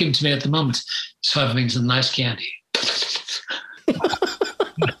that came to me at the moment. It's 5 minutes of nice candy.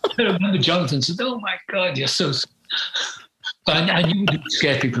 I remember Jonathan said, "Oh my God, you're so..." I knew it would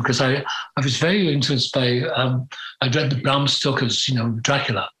scare people because I was very influenced by, I'd read the Bram Stoker's,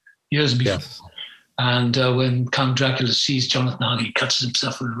 Dracula, years before. Yes. And when Count Dracula sees Jonathan Hardy, he cuts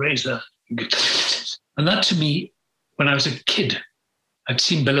himself with a razor. And that to me, when I was a kid, I'd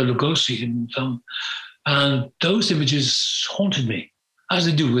seen Bela Lugosi in film, and those images haunted me, as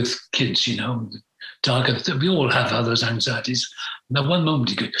they do with kids, darker. We all have others' anxieties. And at one moment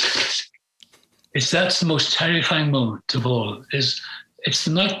you go, that's the most terrifying moment of all, it's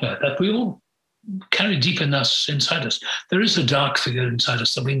the nightmare that we all carry deep inside us. There is a dark figure inside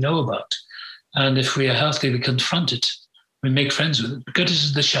us that we know about. And if we are healthy, we confront it. We make friends with it because it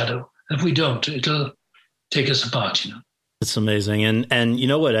is the shadow. If we don't, it'll take us apart, It's amazing. And you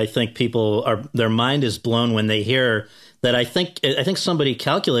know what? I think their mind is blown when they hear that. I think somebody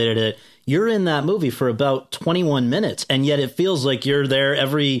calculated it. You're in that movie for about 21 minutes, and yet it feels like you're there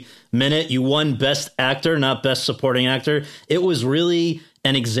every minute. You won Best Actor, not Best Supporting Actor. It was really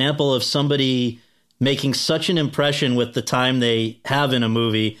an example of somebody making such an impression with the time they have in a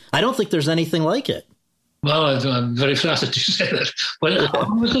movie. I don't think there's anything like it. Well, I'm very flattered you say that. Well,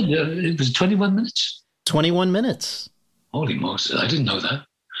 how was it? It was 21 minutes? 21 minutes. Holy Moses, I didn't know that.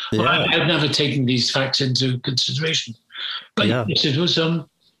 Yeah. Well, I've never taken these facts into consideration. But yes, it was...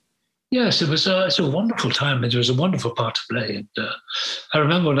 Yes, it's a wonderful time. It was a wonderful part to play. And I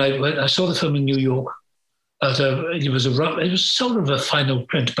remember when I saw the film in New York. It was sort of a final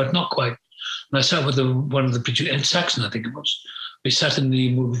print, but not quite. And I sat with one of the producers, Ed Saxon, I think it was. We sat in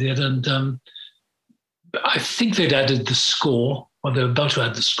the movie theater, and I think they'd added the score, or they were about to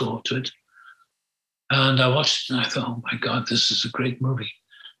add the score to it. And I watched it, and I thought, "Oh my God, this is a great movie."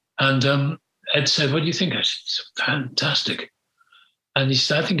 And Ed said, "What do you think?" I said, "It's fantastic." And he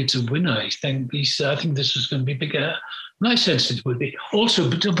said, "I think it's a winner." He said, "I think this is going to be bigger." And I sensed it would be. Also,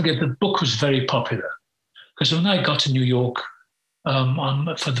 but don't forget, the book was very popular. Because when I got to New York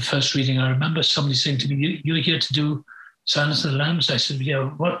for the first reading, I remember somebody saying to me, "You're here to do Silence of the Lambs?" I said, "Yeah,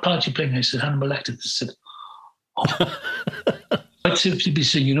 what part are you playing?" I said, "Hannibal Lecter." They said, "Oh." I'd simply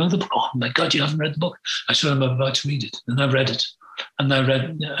say, "You know the book?" "Oh my God, you haven't read the book." I said, "I'm about to read it." And I read it.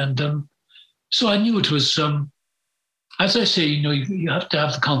 So I knew it was... as I say, you have to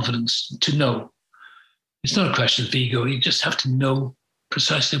have the confidence to know. It's not a question of ego. You just have to know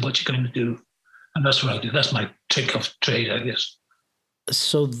precisely what you're going to do. And that's what I do. That's my trick of trade, I guess.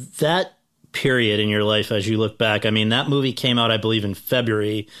 So that period in your life, as you look back, I mean, that movie came out, I believe, in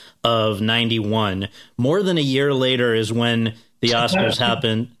February of 91. More than a year later is when the Oscars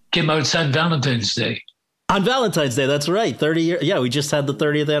happened. Came out on Valentine's Day. On Valentine's Day, that's right. 30 years. Yeah, we just had the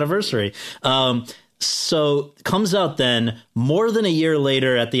 30th anniversary. So comes out then, more than a year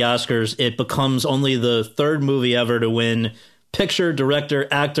later at the Oscars, it becomes only the third movie ever to win picture, director,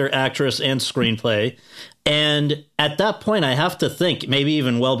 actor, actress, and screenplay. And at that point, I have to think, maybe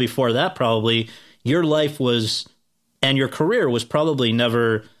even well before that probably, your life was, and your career was probably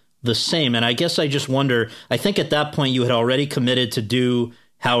never the same. And I guess I just wonder, I think at that point you had already committed to do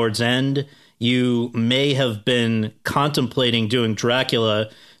Howard's End. You may have been contemplating doing Dracula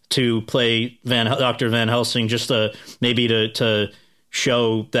to play Dr. Van Helsing, just to maybe to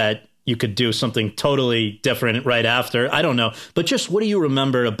show that you could do something totally different right after. I don't know. But just what do you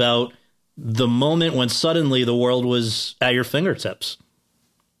remember about the moment when suddenly the world was at your fingertips?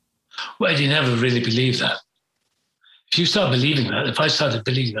 Well, you never really believe that. If you start believing that, if I started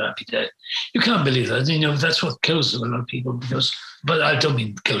believing that, I'd be dead. You can't believe that. You know, that's what kills a lot of people. But I don't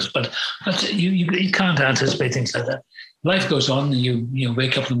mean kills, but you can't anticipate things like that. Life goes on, and you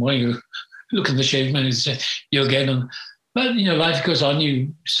wake up in the morning, you look in the shaving mirror, and say, you're again on. But, life goes on,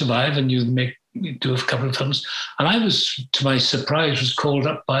 you survive, and you do a couple of films. And I was, to my surprise, was called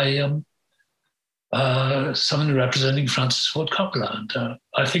up by someone representing Francis Ford Coppola. And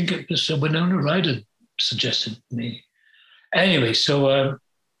I think it was Winona Ryder suggested to me. Anyway, so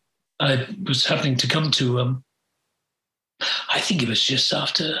I was happening to come to, I think it was just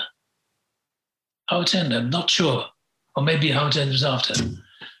after Howard's End, I'm not sure. Or maybe Howard's End was after.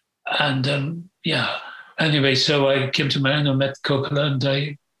 And anyway, so I came to Marion, I met Coppola, and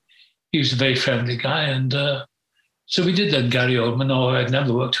he was a very friendly guy. And so we did that Gary Oldman. I'd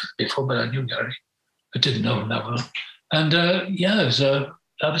never worked with him before, but I knew Gary. I didn't know him that well. And that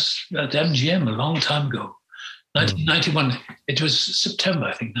was at MGM a long time ago. 1991. It was September,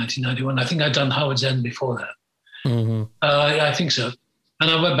 I think, 1991. I think I'd done Howard's End before that. Mm-hmm. I think so.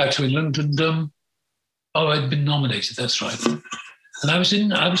 And I went back to England, and I'd been nominated. That's right. And I was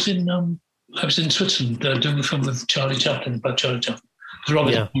in Switzerland doing a film with Charlie Chaplin about Charlie Chaplin. It was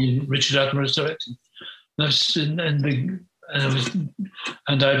Robert and Richard Attenborough's directing. And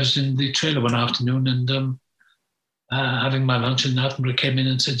I was in the trailer one afternoon, and having my lunch, and Attenborough came in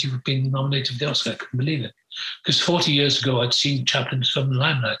and said, "You've been nominated for the Oscar." I couldn't believe it. Because 40 years ago, I'd seen Chaplin's film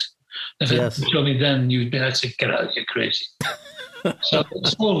Limelight. If you told me then, I'd say, "Get out, you're crazy." So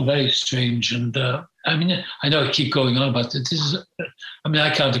it's all very strange. And I know I keep going on about this. I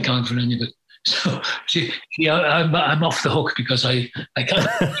can't account for any of it. So I'm off the hook because I can't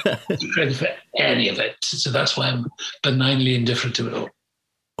take credit for any of it. So that's why I'm benignly indifferent to it all.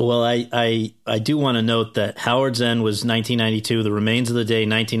 Well, I do want to note that Howard's End was 1992, The Remains of the Day,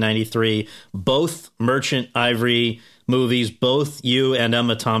 1993, both Merchant Ivory movies, both you and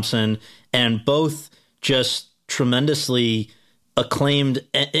Emma Thompson, and both just tremendously acclaimed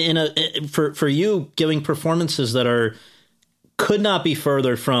for you giving performances that could not be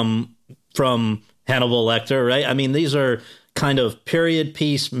further from Hannibal Lecter, right? I mean, these are kind of period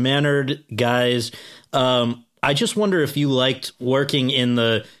piece mannered guys. I just wonder if you liked working in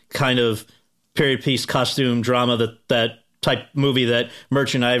the kind of period piece costume drama that type movie that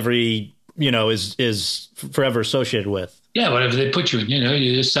Merchant Ivory, is forever associated with. Yeah, whatever they put you in,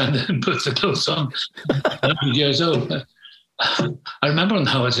 you just stand there and put the clothes on. 100 years old. I remember on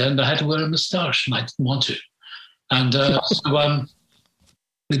Howard's End, I had to wear a moustache, and I didn't want to. And so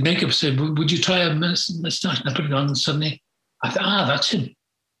the makeup said, "Would you try a moustache?" And I put it on, and suddenly I thought, that's him.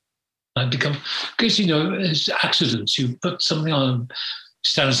 I become, because, as accidents, you put something on,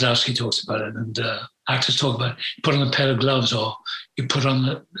 Stanislavski talks about it, and actors talk about it. You put on a pair of gloves, or you put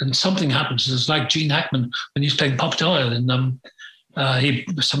on, and something happens. It's like Gene Hackman when he was playing Puppet Oil, and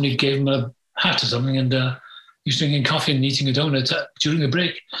somebody gave him a hat or something, and he was drinking coffee and eating a donut during a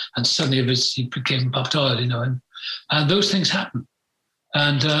break, and suddenly he became Puppet Oil, and those things happen.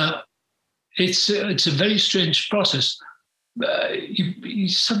 And it's a very strange process. You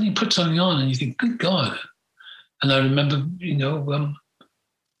suddenly put something on and you think, good God. And I remember,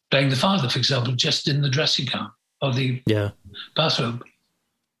 playing the father, for example, just in the dressing gown or the bathrobe.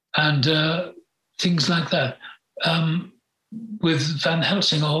 And things like that. With Van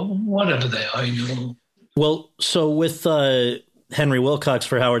Helsing or whatever they are, Well, so with Henry Wilcox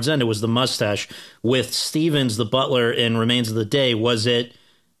for Howard's End, it was the mustache. With Stevens, the butler in Remains of the Day, was it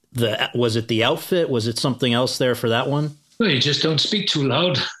the outfit? Was it something else there for that one? Well, you just don't speak too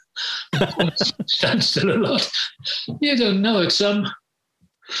loud. Stand still a lot. You don't know. It's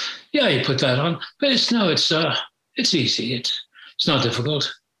you put that on, but it's easy. It's not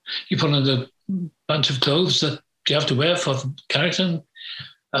difficult. You put on a bunch of clothes that you have to wear for the character.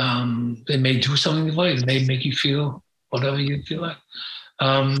 They may do something for you. They may make you feel whatever you feel like.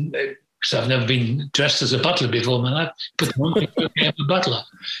 Because I've never been dressed as a butler before in my life, but one thing I became a butler.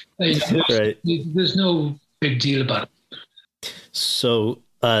 Right. There's no big deal about it. So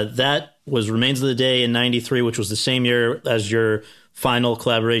that was Remains of the Day in 93, which was the same year as your final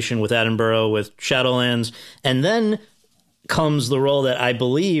collaboration with Attenborough with Shadowlands. And then comes the role that I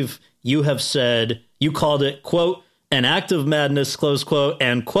believe you have said, you called it, quote, an act of madness, close quote,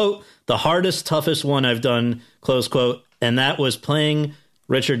 and, quote, the hardest, toughest one I've done, close quote. And that was playing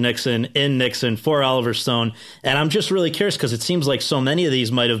Richard Nixon in Nixon for Oliver Stone. And I'm just really curious because it seems like so many of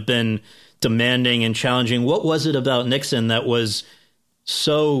these might have been demanding and challenging. What was it about Nixon that was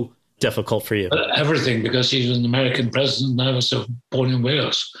so difficult for you? Everything, because he was an American president and I was born in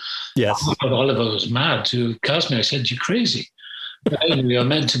Wales. Yes. Oliver was mad to cast me. I said, "You're crazy." Anyway, I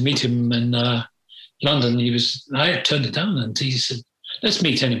meant to meet him in London. I turned it down and he said, "Let's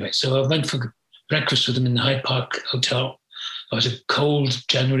meet anyway." So I went for breakfast with him in the Hyde Park Hotel. It was a cold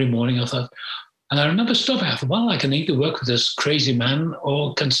January morning, I thought. And I remember stopping. I thought, well, I can either work with this crazy man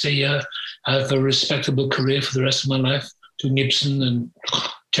or can stay here, have a respectable career for the rest of my life, doing Ibsen and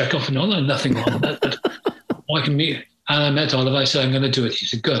Chekhov and all that. Nothing wrong with that. But I can meet. And I met Oliver. I said, "I'm going to do it." He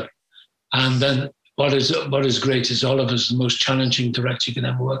said, "Good." And then what is great is Oliver's the most challenging director you can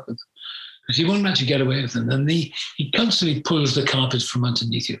ever work with. Because he won't let you get away with it. And he constantly pulls the carpet from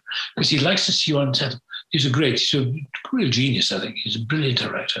underneath you because he likes to see you on set. He's a real genius, I think. He's a brilliant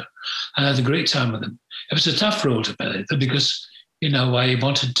director. And I had a great time with him. It was a tough role to play because, I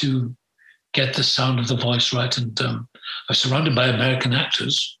wanted to get the sound of the voice right. And I was surrounded by American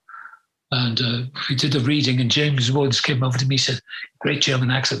actors. And we did the reading, and James Woods came over to me and said, "Great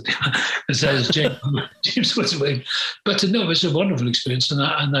German accent." It says James Woods. But no, it was a wonderful experience, and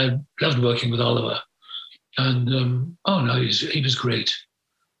I loved working with Oliver. And he was great.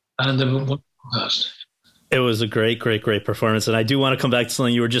 And they were wonderful cast. It was a great, great, great performance. And I do want to come back to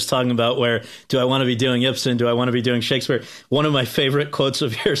something you were just talking about where, do I want to be doing Ibsen? Do I want to be doing Shakespeare? One of my favorite quotes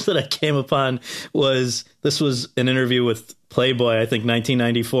of yours that I came upon was an interview with Playboy, I think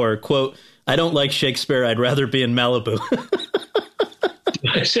 1994, quote, "I don't like Shakespeare. I'd rather be in Malibu."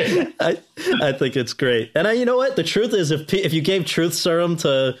 I think it's great. And you know what? The truth is, if you gave truth serum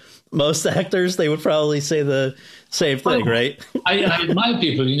to most actors, they would probably say the same thing, right? I admire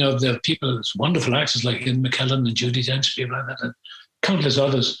people, there are people, wonderful actors like Ian McKellen and Judi Dench, people like that, and countless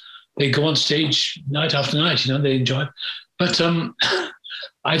others. They go on stage night after night, they enjoy it. But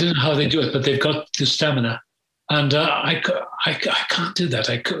I don't know how they do it, but they've got the stamina. And I can't do that.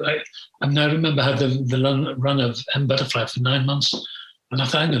 I remember I had the run of M. Butterfly for 9 months, and I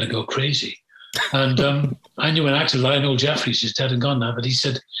thought, I'm going to go crazy. And I knew an actor, Lionel Jeffries, he's dead and gone now, but he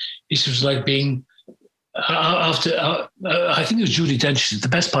said it was like being after. I think it was Judi Dench. The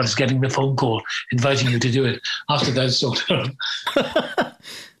best part is getting the phone call inviting you to do it. After that, it's sort of.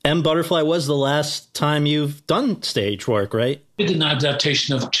 M. Butterfly was the last time you've done stage work, right? I did an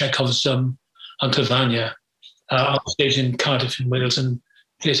adaptation of Chekhov's Uncle Vanya on stage in Cardiff in Wales and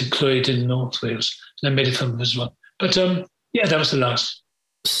Theatre Clwyd in North Wales. And I made a film as well. But that was the last.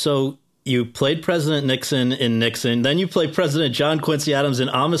 So you played President Nixon in Nixon, then you played President John Quincy Adams in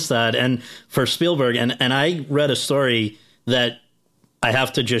Amistad and for Spielberg. And I read a story that I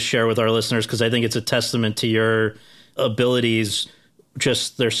have to just share with our listeners because I think it's a testament to your abilities.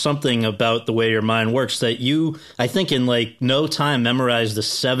 Just there's something about the way your mind works that you, I think in no time, memorized the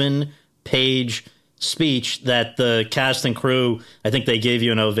 7-page speech that the cast and crew, I think they gave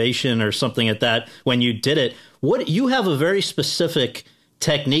you an ovation or something at that when you did it. What you have a very specific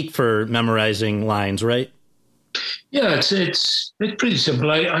technique for memorizing lines, right? Yeah, it's pretty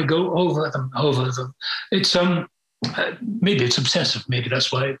simple. I go over them. It's maybe it's obsessive. Maybe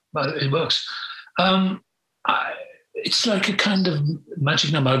that's why it works. It's like a kind of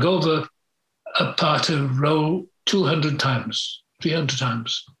magic number. I go over a part of row 200 times, 300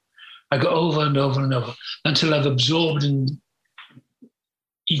 times. I go over and over and over until I've absorbed and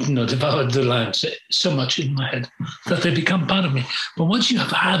eaten or devoured the lines so much in my head that they become part of me. But once you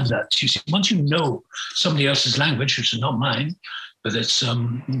have had that, once you know somebody else's language, which is not mine, but it's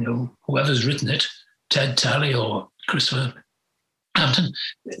whoever's written it, Ted Talley or Christopher Hampton,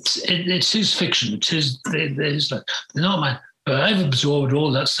 it's his fiction. It's his. They're not mine. But I've absorbed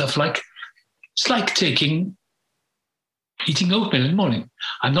all that stuff. It's like eating oatmeal in the morning.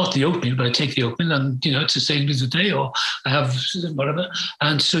 I'm not the oatmeal, but I take the oatmeal and, it's the same as the day, or I have whatever.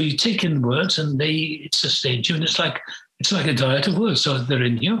 And so you take in the words and it sustains you. And it's like a diet of words. So they're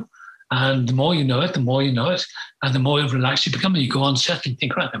in you. And the more you know it, and the more relaxed you become. And you go on set and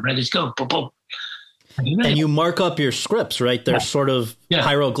think, right, I'm ready to go. Boom, boom. And you mark up your scripts, right? They're sort of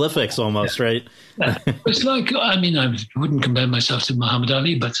hieroglyphics almost, right? It's like, I wouldn't compare myself to Muhammad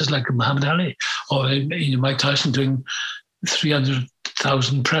Ali, but it's like Muhammad Ali or, Mike Tyson doing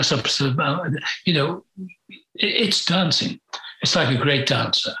 300,000 press-ups. It's dancing. It's like a great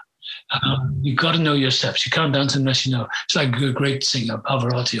dancer. You've got to know your steps. You can't dance unless you know. It's like a great singer,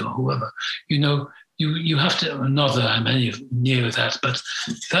 Pavarotti or whoever. You you have to, not that I'm any near that, but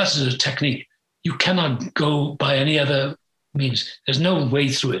that's a technique. You cannot go by any other means. There's no way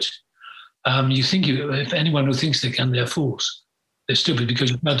through it. If anyone who thinks they can, they're fools. They're stupid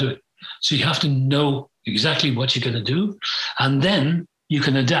because you can't do it. So you have to know exactly what you're going to do. And then you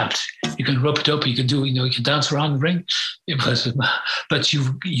can adapt. You can rope it up. You can do, you can dance around the ring. But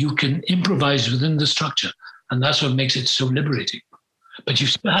you can improvise within the structure. And that's what makes it so liberating. But you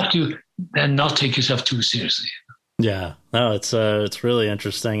still have to then not take yourself too seriously. Yeah, no, it's really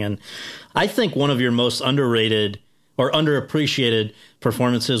interesting. And I think one of your most underrated or underappreciated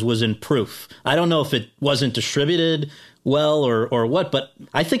performances was in Proof. I don't know if it wasn't distributed well or what, but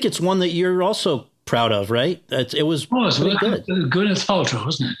I think it's one that you're also proud of, right? It was really good. Gwyneth Paltrow,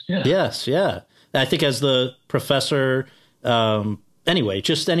 wasn't it? Yeah. Yes, yeah. I think as the professor. Anyway,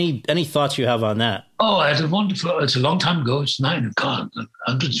 just any thoughts you have on that? Oh, I had a wonderful. It's a long time ago. It's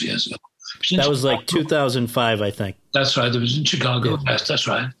hundreds of years ago. That was like 2005, I think. That's right. It was in Chicago. Yeah. Yes, that's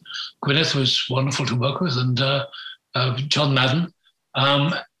right. Gwyneth was wonderful to work with, and John Madden.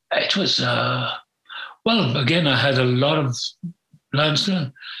 It was well. Again, I had a lot of lines to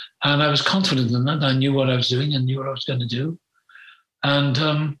learn, and I was confident in that. I knew what I was doing and knew what I was going to do.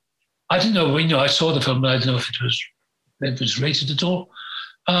 And I didn't know. I saw the film, but I didn't know if it was rated at all.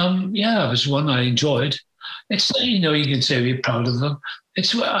 Yeah, it was one I enjoyed. It's, you can say we're proud of them.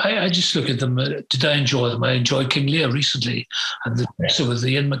 I just look at them. Did I enjoy them? I enjoyed King Lear recently, and the Dresser with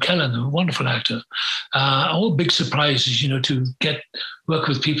Ian McKellen, a wonderful actor. All big surprises, to work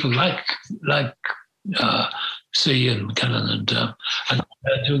with people like say Ian McKellen and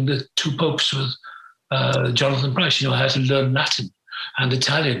doing the Two Popes with Jonathan Pryce. I had to learn Latin and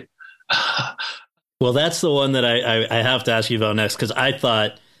Italian. Well, that's the one that I have to ask you about next, because I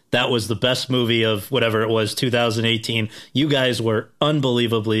thought that was the best movie of whatever it was, 2018. You guys were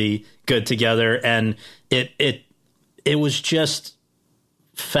unbelievably good together, and it was just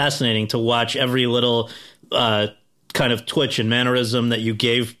fascinating to watch every little kind of twitch and mannerism that you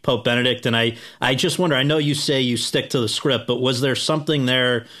gave Pope Benedict. And I just wonder, I know you say you stick to the script, but was there something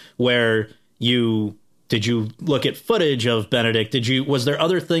there where did you look at footage of Benedict? Was there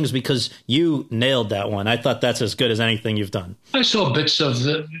other things? Because you nailed that one. I thought that's as good as anything you've done. I saw bits of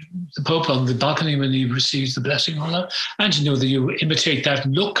the Pope on the balcony when he receives the blessing and all that. And that you imitate that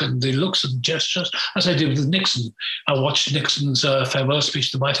look and the looks and gestures, as I did with Nixon. I watched Nixon's farewell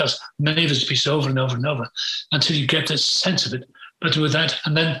speech to the White House, many of his speeches over and over and over, until you get this sense of it. But with that,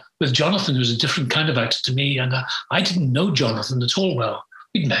 and then with Jonathan, who's a different kind of actor to me, and I didn't know Jonathan at all well.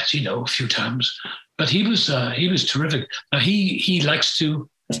 We'd met, a few times. But he was terrific. Now he likes to.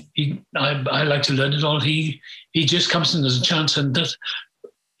 I like to learn it all. He just comes in as a chance, and that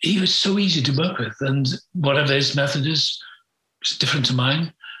he was so easy to work with. And whatever his method is, it's different to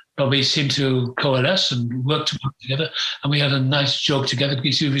mine. But we seemed to coalesce and work together. And we had a nice joke together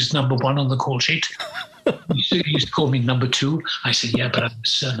because he was number one on the call sheet. He used to call me number two. I said, yeah, but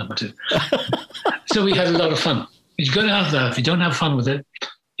I'm number two. So we had a lot of fun. You've got to have that. If you don't have fun with it,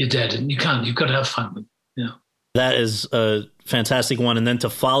 you're dead, and you can't. You've got to have fun with it. That is a fantastic one. And then to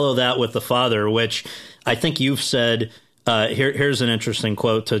follow that with The Father, which I think you've said, here's an interesting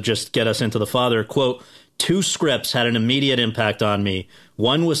quote to just get us into The Father. Quote, 2 scripts had an immediate impact on me.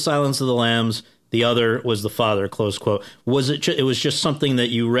 One was Silence of the Lambs. The other was The Father, close quote. Was it was just something that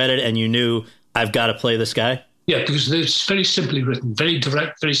you read it and you knew, I've got to play this guy? Yeah, because it's very simply written, very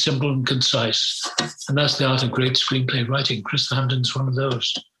direct, very simple and concise. And that's the art of great screenplay writing. Chris Hampton's one of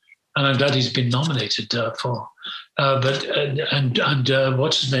those. And I'm glad he's been nominated for. But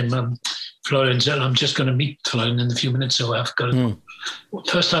what's his name? Florian Zell. I'm just going to meet Florian in a few minutes, so I've got a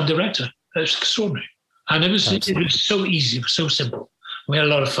first-time director. It's extraordinary. And it was so easy, it was so simple. We had a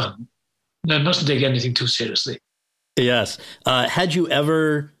lot of fun. No, I mustn't take anything too seriously. Yes. Had you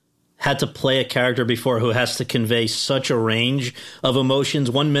ever had to play a character before who has to convey such a range of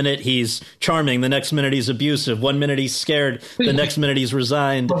emotions? One minute he's charming, the next minute he's abusive, one minute he's scared, the next minute he's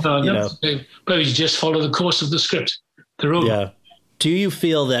resigned. But you just follow the course of the script. Yeah. Do you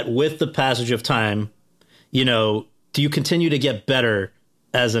feel that with the passage of time, do you continue to get better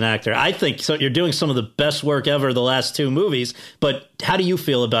as an actor? I think so. You're doing some of the best work ever the last 2 movies, but how do you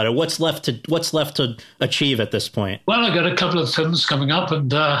feel about it? What's left to achieve at this point? Well, I got a couple of films coming up,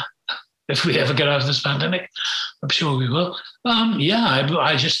 and if we ever get out of this pandemic, I'm sure we will.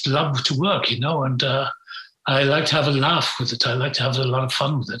 I just love to work, and I like to have a laugh with it. I like to have a lot of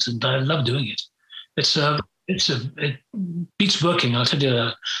fun with it, and I love doing it. It's it beats working. I'll tell you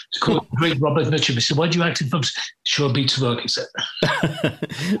that. To quote great Robert Mitchum, he said, "Why do you act in films? Sure beats work," he said.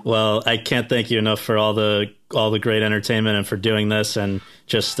 Well, I can't thank you enough for all the great entertainment and for doing this. And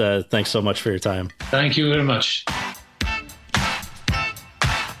just thanks so much for your time. Thank you very much.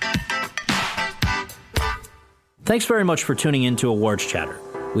 Thanks very much for tuning in to Awards Chatter.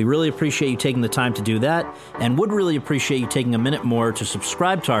 We really appreciate you taking the time to do that, and would really appreciate you taking a minute more to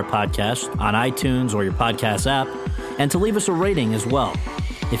subscribe to our podcast on iTunes or your podcast app, and to leave us a rating as well.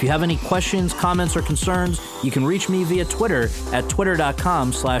 If you have any questions, comments, or concerns, you can reach me via Twitter at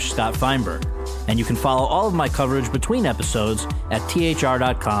twitter.com/Scott Feinberg. And you can follow all of my coverage between episodes at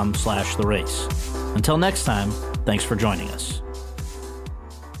thr.com/The Race. Until next time, thanks for joining us.